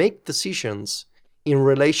have to make decisions in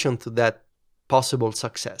relation to that possible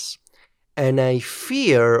success. And I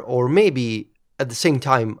fear, or maybe at the same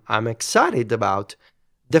time, I'm excited about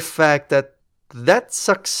the fact that that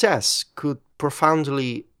success could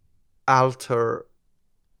profoundly alter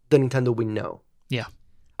the Nintendo we know. Yeah.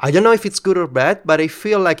 I don't know if it's good or bad, but I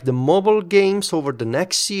feel like the mobile games over the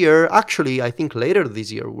next year, actually, I think later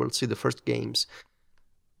this year, we'll see the first games.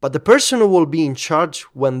 But the person who will be in charge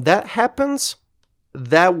when that happens,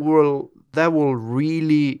 that will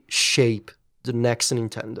really shape the next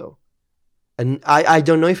Nintendo. And I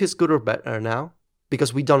don't know if it's good or better now,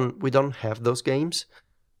 because we don't have those games.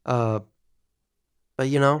 But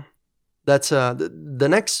you know, that's the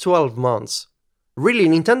next 12 months. Really,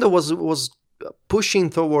 Nintendo was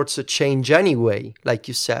pushing towards a change anyway, like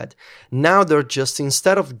you said. Now they're just,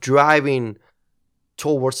 instead of driving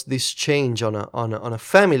towards this change on a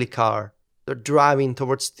family car, they're driving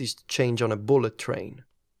towards this change on a bullet train.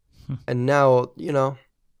 And now, you know,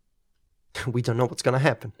 we don't know what's gonna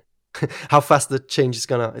happen. How fast the change is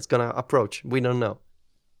gonna approach, we don't know.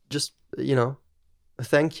 Just, you know,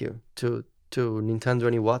 thank you to Nintendo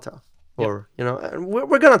and Iwata for, you know, and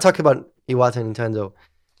we're gonna talk about Iwata and Nintendo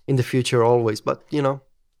in the future always, but you know,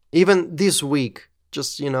 even this week,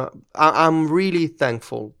 just, you know, I'm really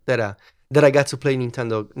thankful that I got to play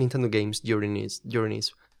Nintendo games during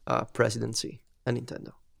his presidency at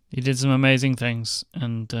Nintendo. He did some amazing things,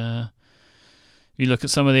 and you look at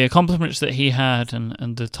some of the accomplishments that he had,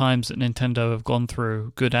 and the times that Nintendo have gone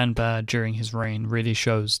through, good and bad, during his reign, really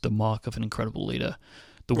shows the mark of an incredible leader.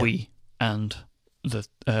 The Wii and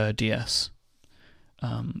the DS,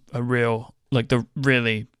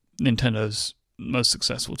 really Nintendo's most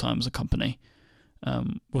successful time as a company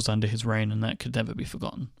was under his reign, and that could never be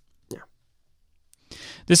forgotten.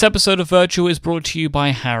 This episode of Virtual is brought to you by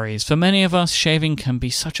Harry's. For many of us, shaving can be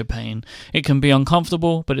such a pain. It can be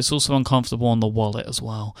uncomfortable, but it's also uncomfortable on the wallet as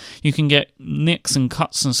well. You can get nicks and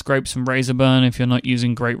cuts and scrapes from razor burn if you're not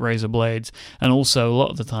using great razor blades, and also a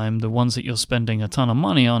lot of the time the ones that you're spending a ton of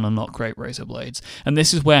money on are not great razor blades. And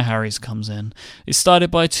this is where Harry's comes in. It started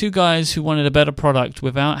by two guys who wanted a better product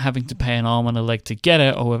without having to pay an arm and a leg to get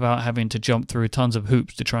it, or without having to jump through tons of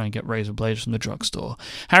hoops to try and get razor blades from the drugstore.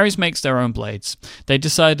 Harry's makes their own blades. They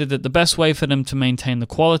decided that the best way for them to maintain the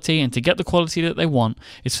quality and to get the quality that they want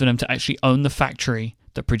is for them to actually own the factory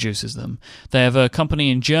that produces them. They have a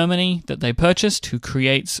company in Germany that they purchased who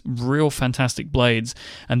creates real fantastic blades,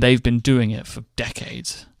 and they've been doing it for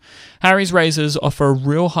decades. Harry's razors offer a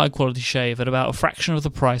real high quality shave at about a fraction of the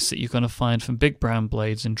price that you're going to find from big brand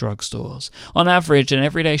blades in drugstores. On average, an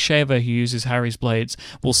everyday shaver who uses Harry's blades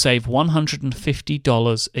will save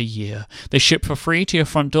 $150 a year. They ship for free to your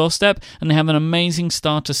front doorstep, and they have an amazing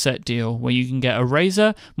starter set deal where you can get a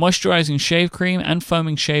razor, moisturizing shave cream, and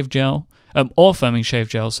foaming shave gel. Foaming shave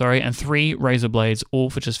gel, and 3 razor blades, all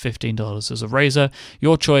for just $15. As a razor,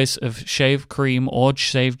 your choice of shave cream or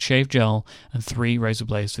shave gel, and 3 razor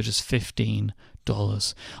blades for just $15.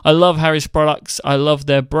 I love Harry's products. I love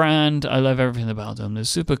their brand. I love everything about them. They're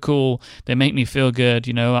super cool. They make me feel good.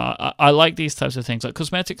 You know, I like these types of things. Like,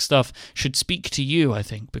 cosmetic stuff should speak to you, I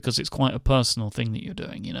think, because it's quite a personal thing that you're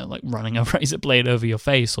doing, you know, like running a razor blade over your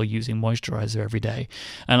face or using moisturizer every day.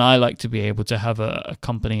 And I like to be able to have a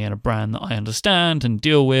company and a brand that I understand and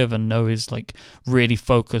deal with and know is like really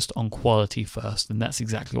focused on quality first. And that's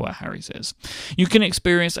exactly what Harry's is. You can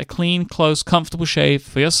experience a clean, close, comfortable shave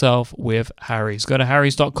for yourself with Harry's. Go to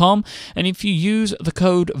harrys.com, and if you use the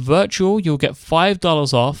code VIRTUAL, you'll get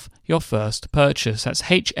 $5 off your first purchase. That's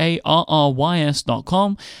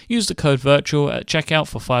harrys.com. Use the code VIRTUAL at checkout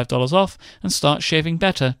for $5 off and start shaving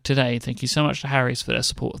better today. Thank you so much to Harry's for their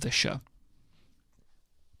support of this show.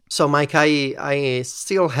 So, Mike, I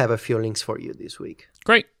still have a few links for you this week.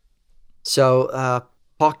 Great. So,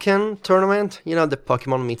 Pokken Tournament, you know, the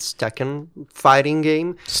Pokemon meets Tekken fighting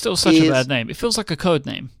game. Still such a bad name. It feels like a code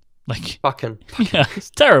name. Like Pokken. Yeah,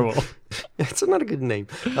 it's terrible. It's not a good name.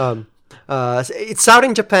 It's out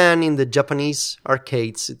in Japan in the Japanese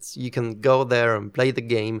arcades. You can go there and play the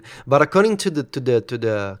game. But according to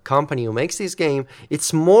the company who makes this game,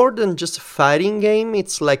 it's more than just a fighting game.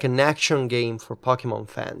 It's like an action game for Pokemon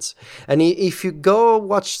fans. And if you go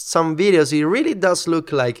watch some videos, it really does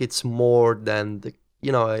look like it's more than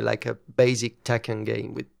like a basic Tekken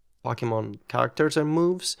game with Pokemon characters and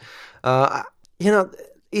moves.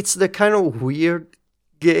 it's the kind of weird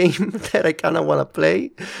game that I kind of want to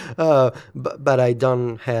play, but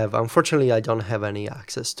unfortunately, I don't have any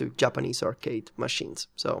access to Japanese arcade machines.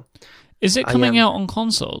 So, is it coming out on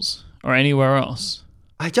consoles or anywhere else?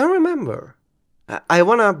 I don't remember. I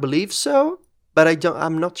want to believe so, but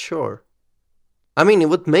I'm not sure. I mean, it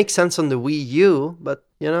would make sense on the Wii U, but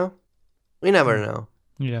we never know.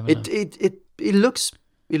 You never know. It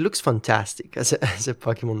looks fantastic as a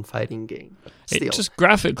Pokemon fighting game. Still. It just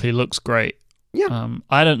graphically looks great. Yeah.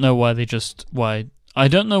 I don't know why I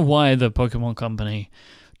don't know why the Pokemon Company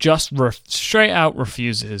just straight out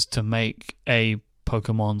refuses to make a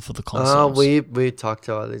Pokemon for the consoles. We talked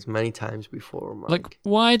about this many times before, Mike. Like,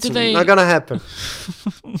 why do they? It's not gonna happen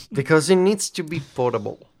because it needs to be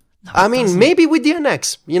portable. No, I mean, maybe with the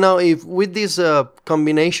NX, if with this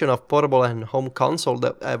combination of portable and home console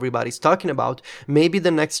that everybody's talking about, maybe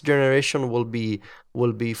the next generation will be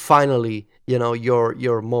finally,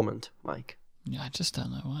 your moment, Mike. Yeah, I just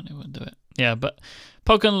don't know why they wouldn't do it. Yeah, but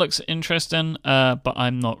Pokemon looks interesting, but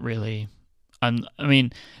I'm not really. I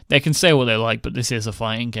mean, they can say what they like, but this is a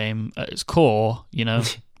fighting game at its core.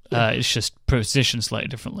 It's just positioned slightly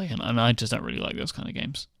differently, and I just don't really like those kind of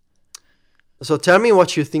games. So tell me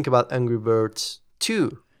what you think about Angry Birds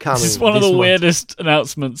 2 coming. This is one of the weirdest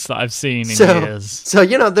announcements that I've seen in years. So,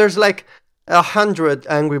 there's like 100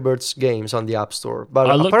 Angry Birds games on the App Store.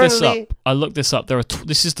 But I looked this up.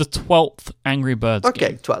 This is the 12th Angry Birds game.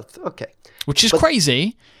 Okay, 12th. Okay. Which is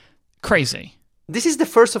crazy. Crazy. This is the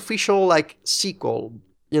first official sequel.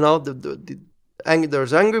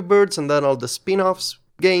 There's Angry Birds and then all the spin-offs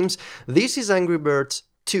games. This is Angry Birds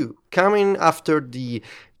 2 coming after the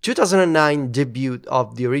 2009 debut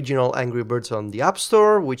of the original Angry Birds on the App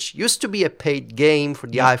Store, which used to be a paid game for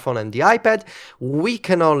the iPhone and the iPad. We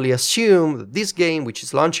can only assume that this game, which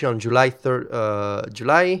is launching on July 30,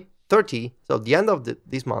 so the end of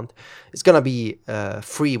this month, is going to be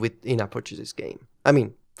free with in-app purchases game. I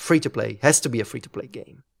mean, free-to-play. Has to be a free-to-play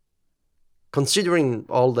game. Considering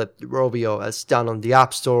all that Rovio has done on the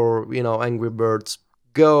App Store, Angry Birds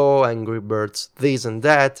Go, Angry Birds this and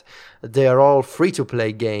that, they are all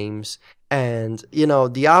free-to-play games. And,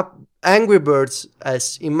 the app Angry Birds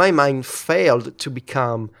has, in my mind, failed to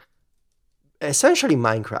become essentially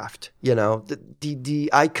Minecraft. The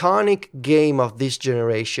iconic game of this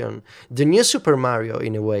generation, the new Super Mario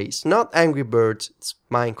in a way, it's not Angry Birds, it's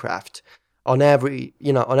Minecraft. On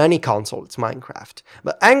any console, it's Minecraft.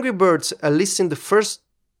 But Angry Birds, at least in the first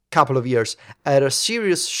couple of years, had a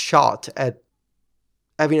serious shot at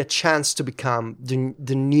having a chance to become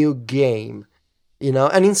the new game,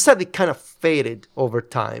 and instead it kind of faded over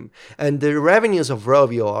time. And the revenues of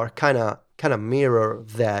Rovio are kind of mirror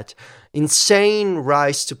that insane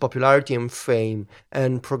rise to popularity and fame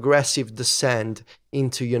and progressive descent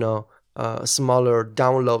into, smaller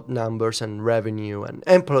download numbers and revenue and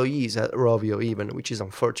employees at Rovio even, which is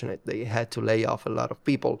unfortunate. They had to lay off a lot of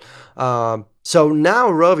people. So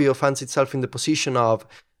now Rovio finds itself in the position of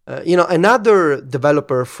another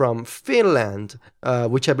developer from Finland,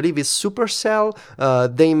 which I believe is Supercell.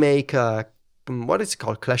 They make what is it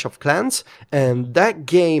called? Clash of Clans. And that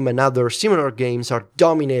game and other similar games are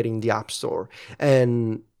dominating the App Store.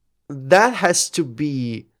 And that has to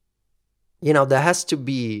be,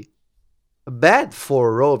 bad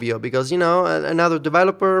for Rovio because, another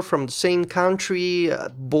developer from the same country,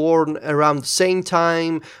 born around the same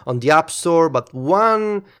time on the App Store, but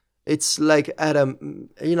one... It's like at a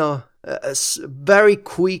very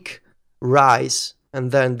quick rise,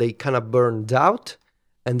 and then they kind of burned out.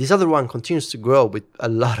 And this other one continues to grow with a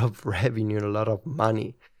lot of revenue and a lot of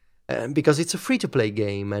money, because it's a free-to-play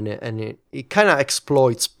game, and it kind of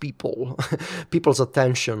exploits people's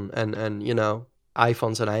attention, and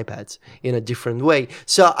iPhones and iPads in a different way.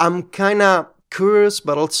 So I'm kind of curious,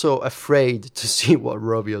 but also afraid to see what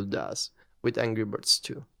Rovio does with Angry Birds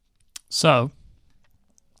 2. So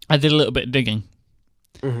I did a little bit of digging.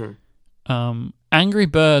 Mm-hmm. Angry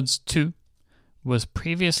Birds 2 was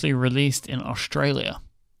previously released in Australia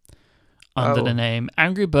under the name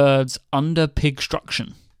Angry Birds Under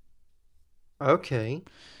Pigstruction. Okay.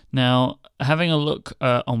 Now, having a look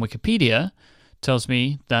on Wikipedia tells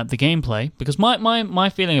me that the gameplay, because my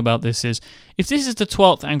feeling about this is, if this is the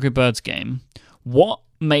 12th Angry Birds game, what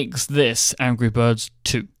makes this Angry Birds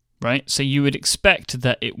 2, right? So you would expect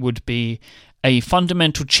that it would be a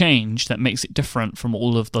fundamental change that makes it different from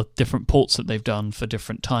all of the different ports that they've done for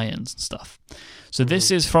different tie-ins and stuff. So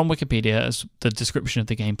this is from Wikipedia as the description of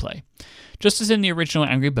the gameplay. Just as in the original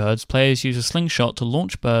Angry Birds, players use a slingshot to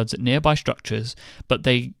launch birds at nearby structures, but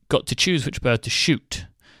they got to choose which bird to shoot.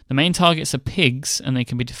 The main targets are pigs, and they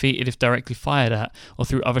can be defeated if directly fired at or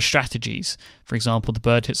through other strategies. For example, the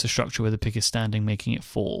bird hits a structure where the pig is standing, making it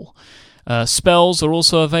fall. Spells are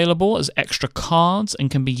also available as extra cards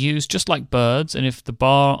and can be used just like birds, and if the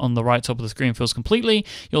bar on the right top of the screen fills completely,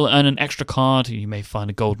 you'll earn an extra card. You may find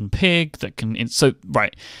a golden pig that can...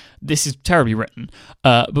 this is terribly written.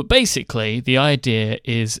 But basically, the idea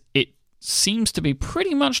is it seems to be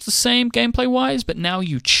pretty much the same gameplay-wise, but now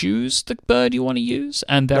you choose the bird you want to use,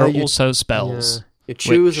 and there are also spells. Yeah. You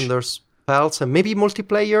choose, and there's spells, and maybe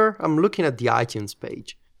multiplayer. I'm looking at the iTunes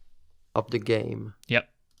page of the game. Yep.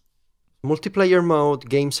 Multiplayer mode,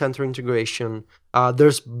 game center integration.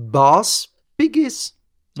 There's boss piggies,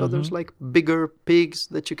 so there's like bigger pigs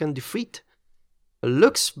that you can defeat. It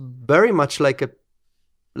looks very much like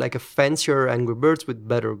a fancier Angry Birds with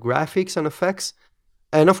better graphics and effects.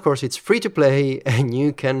 And of course, it's free to play, and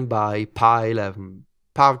you can buy pile,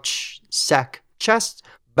 pouch, sack, chest,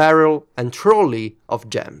 barrel, and trolley of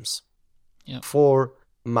gems for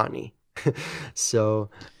money. So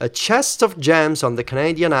a chest of gems on the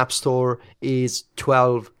Canadian App Store is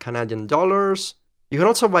 $12 Canadian. You can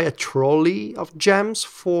also buy a trolley of gems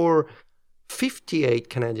for $58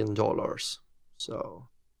 Canadian. So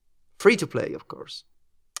free to play, of course.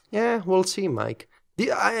 Yeah, we'll see, Mike.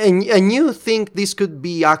 And you think this could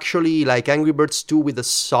be actually like Angry Birds 2 with a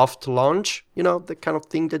soft launch? You know, the kind of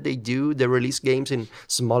thing that they do. They release games in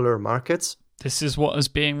smaller markets. This is what is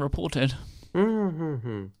being reported.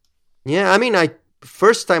 Mm-hmm. Yeah, I mean,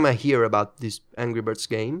 first time I hear about this Angry Birds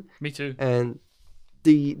game. Me too. And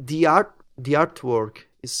the artwork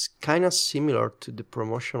is kind of similar to the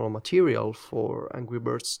promotional material for Angry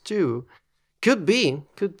Birds 2. Could be.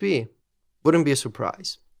 Wouldn't be a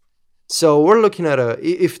surprise. So we're looking at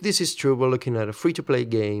if this is true, we're looking at a free-to-play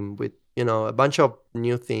game with, a bunch of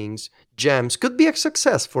new things. Gems could be a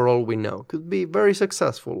success for all we know. Could be very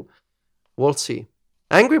successful. We'll see.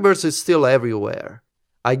 Angry Birds is still everywhere.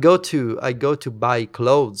 I go to buy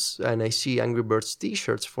clothes, and I see Angry Birds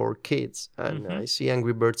t-shirts for kids, and I see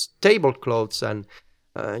Angry Birds tablecloths and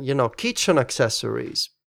kitchen accessories,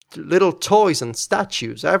 little toys and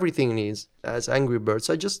statues. Everything is as Angry Birds.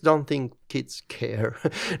 I just don't think kids care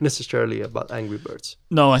necessarily about Angry Birds.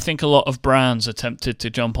 No, I think a lot of brands attempted to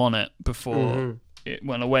jump on it before it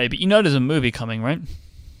went away. But there's a movie coming, right?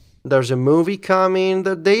 There's a movie coming.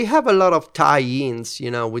 They have a lot of tie-ins,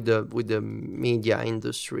 with the media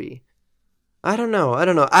industry. I don't know.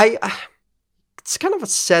 It's kind of a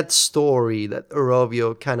sad story that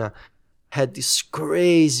Rovio kind of had this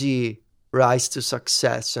crazy rise to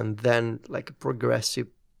success, and then like a progressive,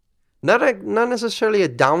 not necessarily a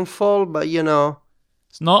downfall, but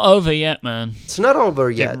it's not over yet, man. It's not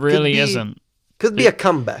over yet. It really isn't. Could be a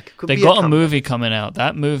comeback. They got a movie coming out.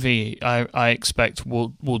 That movie, I expect,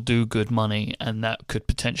 will do good money, and that could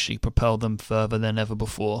potentially propel them further than ever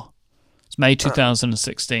before. It's May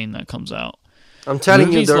 2016 that comes out. I'm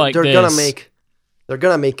telling you, they're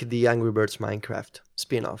gonna make the Angry Birds Minecraft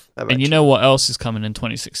spin-off eventually. And you know what else is coming in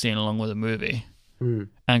 2016 along with a movie?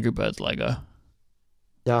 Angry Birds Lego.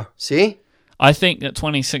 Yeah, see? I think that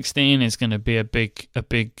 2016 is going to be a big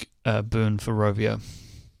boon for Rovio.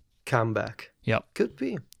 Comeback. Yep. Could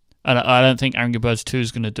be. I don't think Angry Birds 2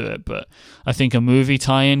 is going to do it, but I think a movie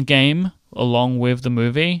tie-in game along with the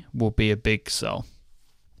movie will be a big sell.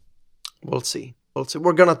 We'll see.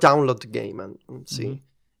 We're going to download the game and see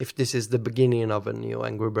if this is the beginning of a new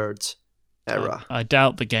Angry Birds era. I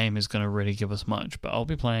doubt the game is going to really give us much, but I'll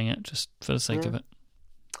be playing it just for the sake of it.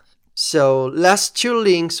 So, last two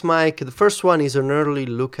links, Mike. The first one is an early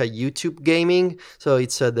look at YouTube gaming. So,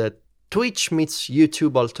 it's the Twitch meets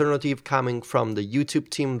YouTube alternative coming from the YouTube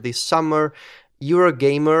team this summer.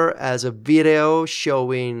 Eurogamer as a video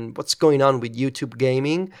showing what's going on with YouTube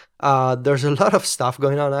gaming. There's a lot of stuff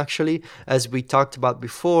going on, actually, as we talked about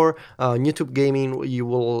before. YouTube gaming, you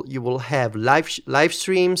will have live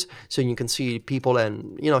streams, so you can see people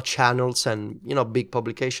and channels and big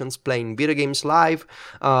publications playing video games live.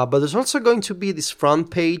 But there's also going to be this front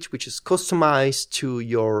page which is customized to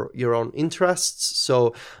your own interests.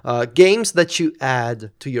 So games that you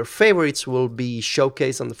add to your favorites will be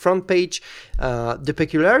showcased on the front page. The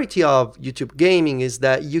peculiarity of YouTube gaming is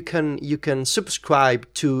that you can subscribe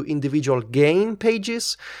to individual game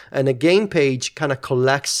pages, and a game page kind of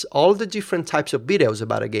collects all the different types of videos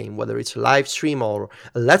about a game, whether it's a live stream or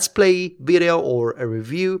a let's play video or a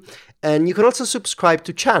review. And you can also subscribe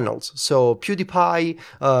to channels, so PewDiePie,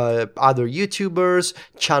 other YouTubers,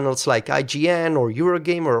 channels like IGN or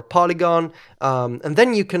Eurogamer or Polygon, and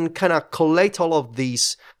then you can kind of collate all of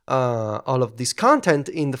these all of this content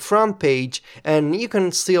in the front page, and you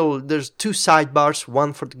can still, there's 2 sidebars,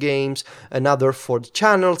 one for the games, another for the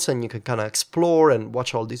channels, and you can kind of explore and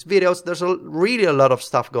watch all these videos. There's really a lot of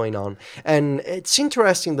stuff going on, and it's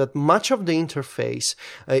interesting that much of the interface,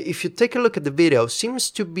 if you take a look at the video,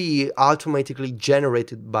 seems to be automatically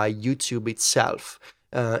generated by YouTube itself.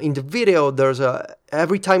 In the video,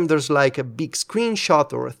 every time there's like a big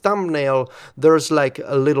screenshot or a thumbnail, there's like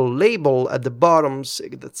a little label at the bottom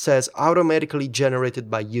that says automatically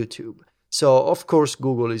generated by YouTube. So of course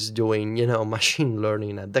Google is doing, machine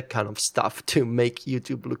learning and that kind of stuff to make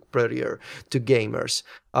YouTube look prettier to gamers.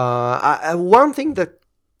 One thing that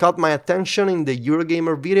caught my attention in the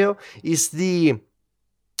Eurogamer video is the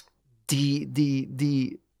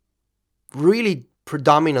really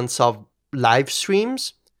predominance of live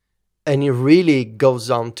streams, and it really goes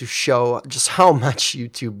on to show just how much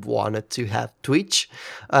YouTube wanted to have Twitch,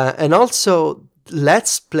 and also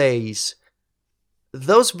Let's Plays.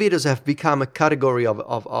 Those videos have become a category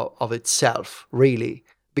of itself, really,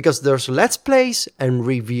 because there's Let's Plays and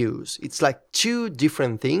reviews. It's like 2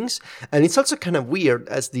 different things, and it's also kind of weird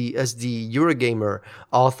as the Eurogamer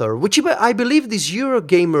author, which I believe this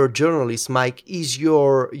Eurogamer journalist, Mike, is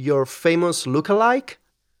your famous lookalike.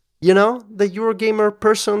 The Eurogamer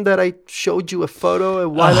person that I showed you a photo a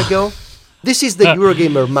while ago? This is the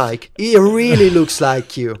Eurogamer Mike. He really looks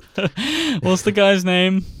like you. What's the guy's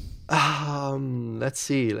name? Let's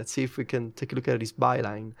see if we can take a look at his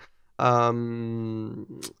byline. I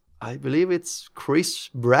believe it's Chris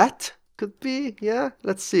Brett. Could be, yeah.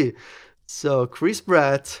 Let's see. So Chris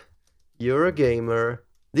Brett, Eurogamer.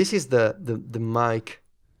 This is the Mike.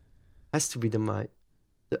 Has to be the Mike.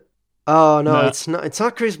 Oh no, it's not. It's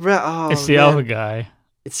not Chris Brett. Oh, it's the other guy.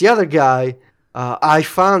 It's the other guy. I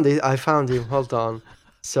found him. Hold on.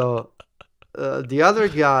 So the other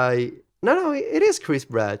guy. No, it is Chris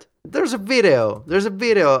Brett. There's a video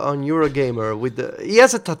on Eurogamer he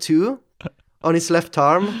has a tattoo on his left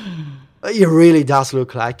arm. He really does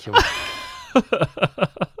look like him.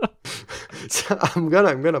 So I'm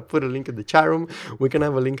gonna put a link in the chat room. We can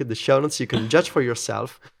have a link in the show notes. You can judge for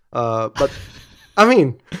yourself. But I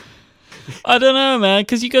mean, I don't know, man,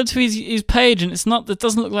 because you go to his page and it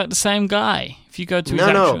doesn't look like the same guy. If you go to his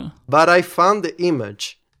actual... No, but I found the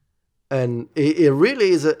image, and it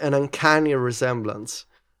really is an uncanny resemblance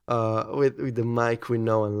with the Mike we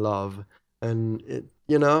know and love. And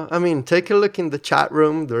take a look in the chat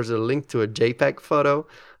room. There's a link to a JPEG photo.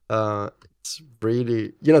 It's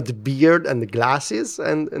really, the beard and the glasses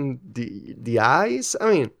and the eyes.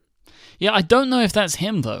 I mean, yeah, I don't know if that's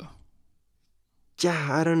him though. Yeah,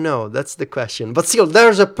 I don't know. That's the question. But still,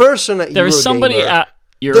 there's a person at There is somebody at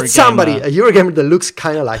Eurogamer. That's somebody at Eurogamer that looks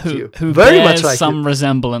kind of like you. Who very bears much like some you.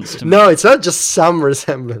 resemblance to me. No, it's not just some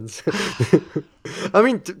resemblance. I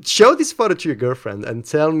mean, show this photo to your girlfriend and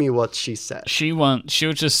tell me what she said.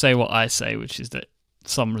 She'll just say what I say, which is that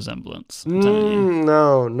some resemblance.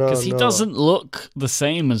 No. Because he doesn't look the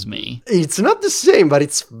same as me. It's not the same, but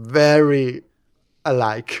it's very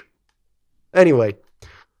alike. Anyway.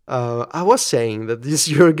 I was saying that this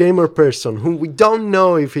Eurogamer person, whom we don't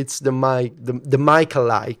know if it's the Mike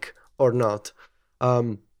alike or not,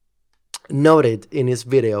 noted in his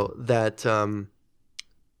video that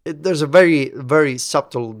there's a very, very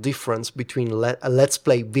subtle difference between a Let's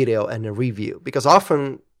Play video and a review. Because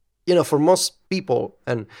often, for most people,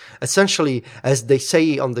 and essentially, as they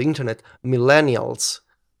say on the internet, millennials,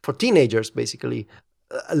 for teenagers basically,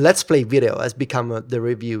 a Let's Play video has become the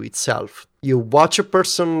review itself. You watch a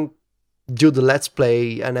person do the Let's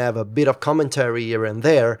Play and have a bit of commentary here and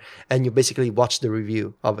there, and you basically watch the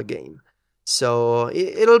review of a game. So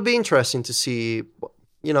it'll be interesting to see,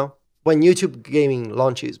 when YouTube gaming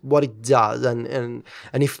launches, what it does, and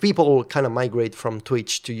if people kind of migrate from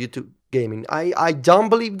Twitch to YouTube gaming. I don't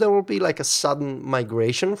believe there will be like a sudden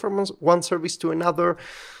migration from one service to another.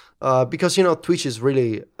 Because Twitch is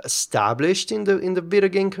really established in the video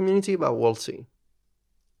game community, but we'll see.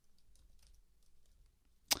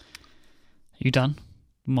 You done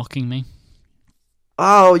mocking me?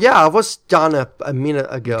 Oh yeah, I was done a minute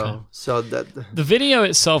ago. Okay. So that the video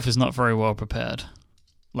itself is not very well prepared.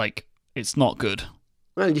 Like, it's not good.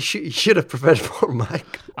 Well, you should have prepared more,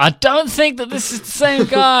 Mike. I don't think that this is the same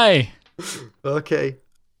guy. Okay.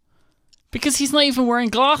 Because he's not even wearing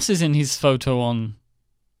glasses in his photo on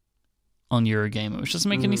Eurogamer, which doesn't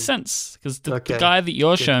make any sense. Because the guy that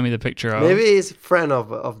you're showing me the picture of... Maybe he's a friend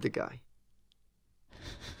of the guy.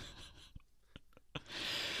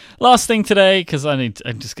 Last thing today, because I'm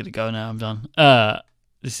just going to go now, I'm done.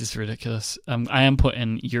 This is ridiculous. I am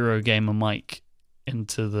putting Eurogamer Mike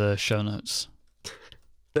into the show notes.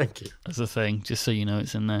 Thank you. as a thing, just so you know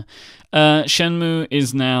it's in there. Shenmue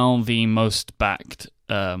is now the most backed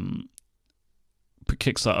Kickstarter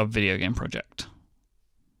video game project.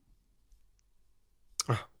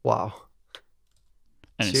 Wow.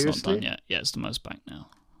 And Seriously? It's not done yet. Yeah, it's the most backed now.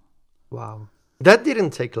 Wow. That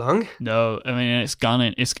didn't take long. No, I mean it's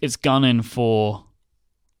gone in for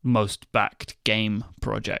most backed game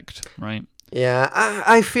project, right? Yeah,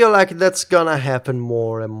 I feel like that's gonna happen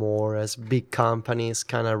more and more as big companies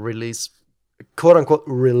kind of release, quote unquote,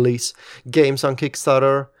 release games on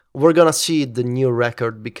Kickstarter. We're gonna see the new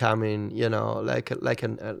record becoming, like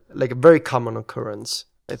a very common occurrence,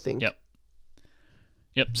 I think. Yep.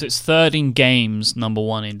 So it's third in games, number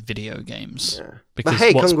one in video games. Yeah. Because But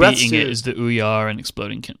hey, what's congrats beating to it is the Ouya and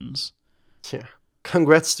Exploding Kittens. Yeah.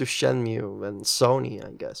 Congrats to Shenmue and Sony,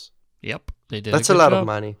 I guess. Yep, they did. That's a a good lot job. of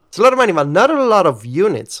money. It's a lot of money, but not a lot of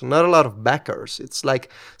units, not a lot of backers. It's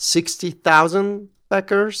like 60,000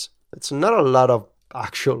 backers. It's not a lot of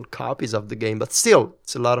actual copies of the game, but still,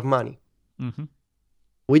 it's a lot of money. Mm-hmm.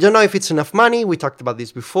 We don't know if it's enough money. We talked about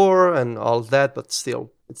this before and all that, but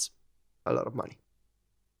still, it's a lot of money.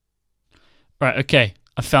 Right. Okay.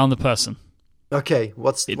 I found the person. Okay,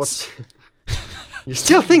 what's You're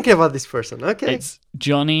still thinking about this person? Okay. It's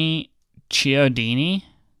Johnny Chiodini.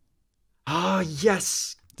 Oh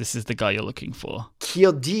yes, This is the guy you're looking for.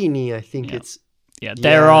 Chiodini. I think Yeah. it's. Yeah.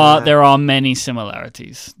 Yeah. There are many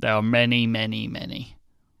similarities. There are many, many, many.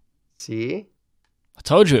 See, I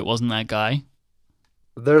told you it wasn't that guy.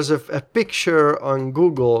 there's a picture on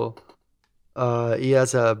Google. He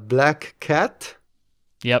has a black cat.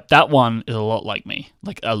 Yep, that one is a lot like me.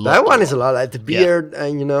 Like a lot. That one is a lot like the beard,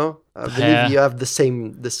 and I Hair. believe you have the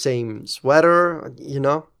same sweater.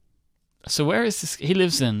 So where is this? He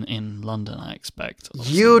lives in London, I expect. or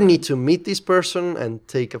You somewhere. need to meet this person and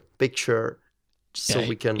take a picture, so Yeah,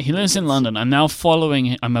 we can. He lives in London. I'm now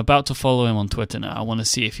following. I'm about to follow him on Twitter now. I want to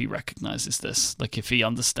see if he recognizes this, like if he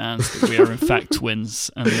understands that we are in fact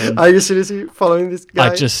twins. And then Are you seriously following this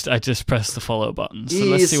guy? I just pressed the follow button. So He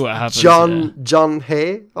let's is see what happens. John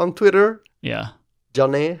Hay on Twitter. Yeah.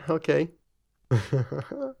 John Hay, okay.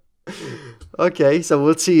 Okay, so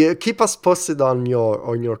we'll see. Keep us posted on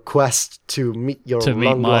your quest to meet your To meet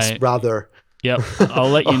long lost my- brother. Yep. I'll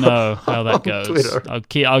let you know how that On goes. Twitter.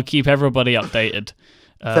 I'll keep everybody updated.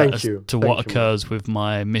 Thank as you. to Thank what you, occurs with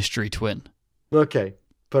my mystery twin. Okay,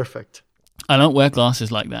 perfect. I don't wear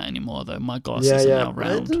glasses like that anymore, though. My glasses are now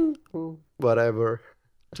round. Whatever.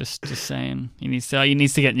 Just saying. He needs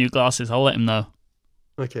to get new glasses. I'll let him know.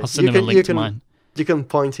 Okay. I'll send him a link to mine. You can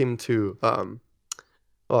point him to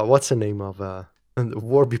what's the name of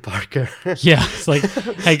Warby Parker? Yeah, it's like,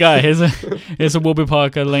 hey guy, here's a Warby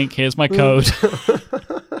Parker link. Here's my code.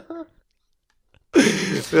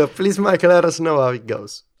 Yeah, please, Michael, let us know how it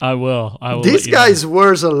goes. I will. This let you guy know.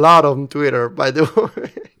 swears a lot on Twitter, by the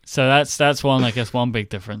way. So that's one. I guess one big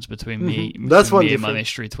difference between me. That's between one me and my difference.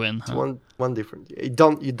 mystery twin. It's Huh? one different. You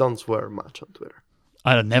don't swear much on Twitter.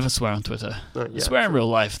 I never swear on Twitter. Yeah, I swear in real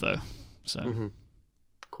life though. So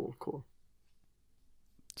Cool.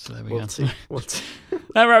 so there we We'll go. see. We'll see.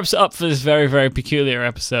 That wraps it up for this very, very peculiar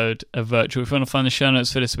episode of Virtual. If you want to find the show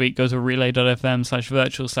notes for this week, go to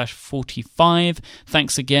relay.fm/virtual/45.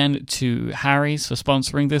 Thanks again to Harry's for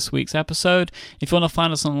sponsoring this week's episode. If you want to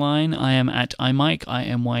find us online, I am at iMike,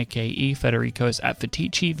 IMYKE. Federico is at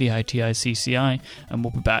Viticci, VITICCI, and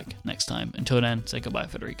we'll be back next time. Until then, say goodbye,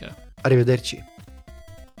 Federico. Arrivederci.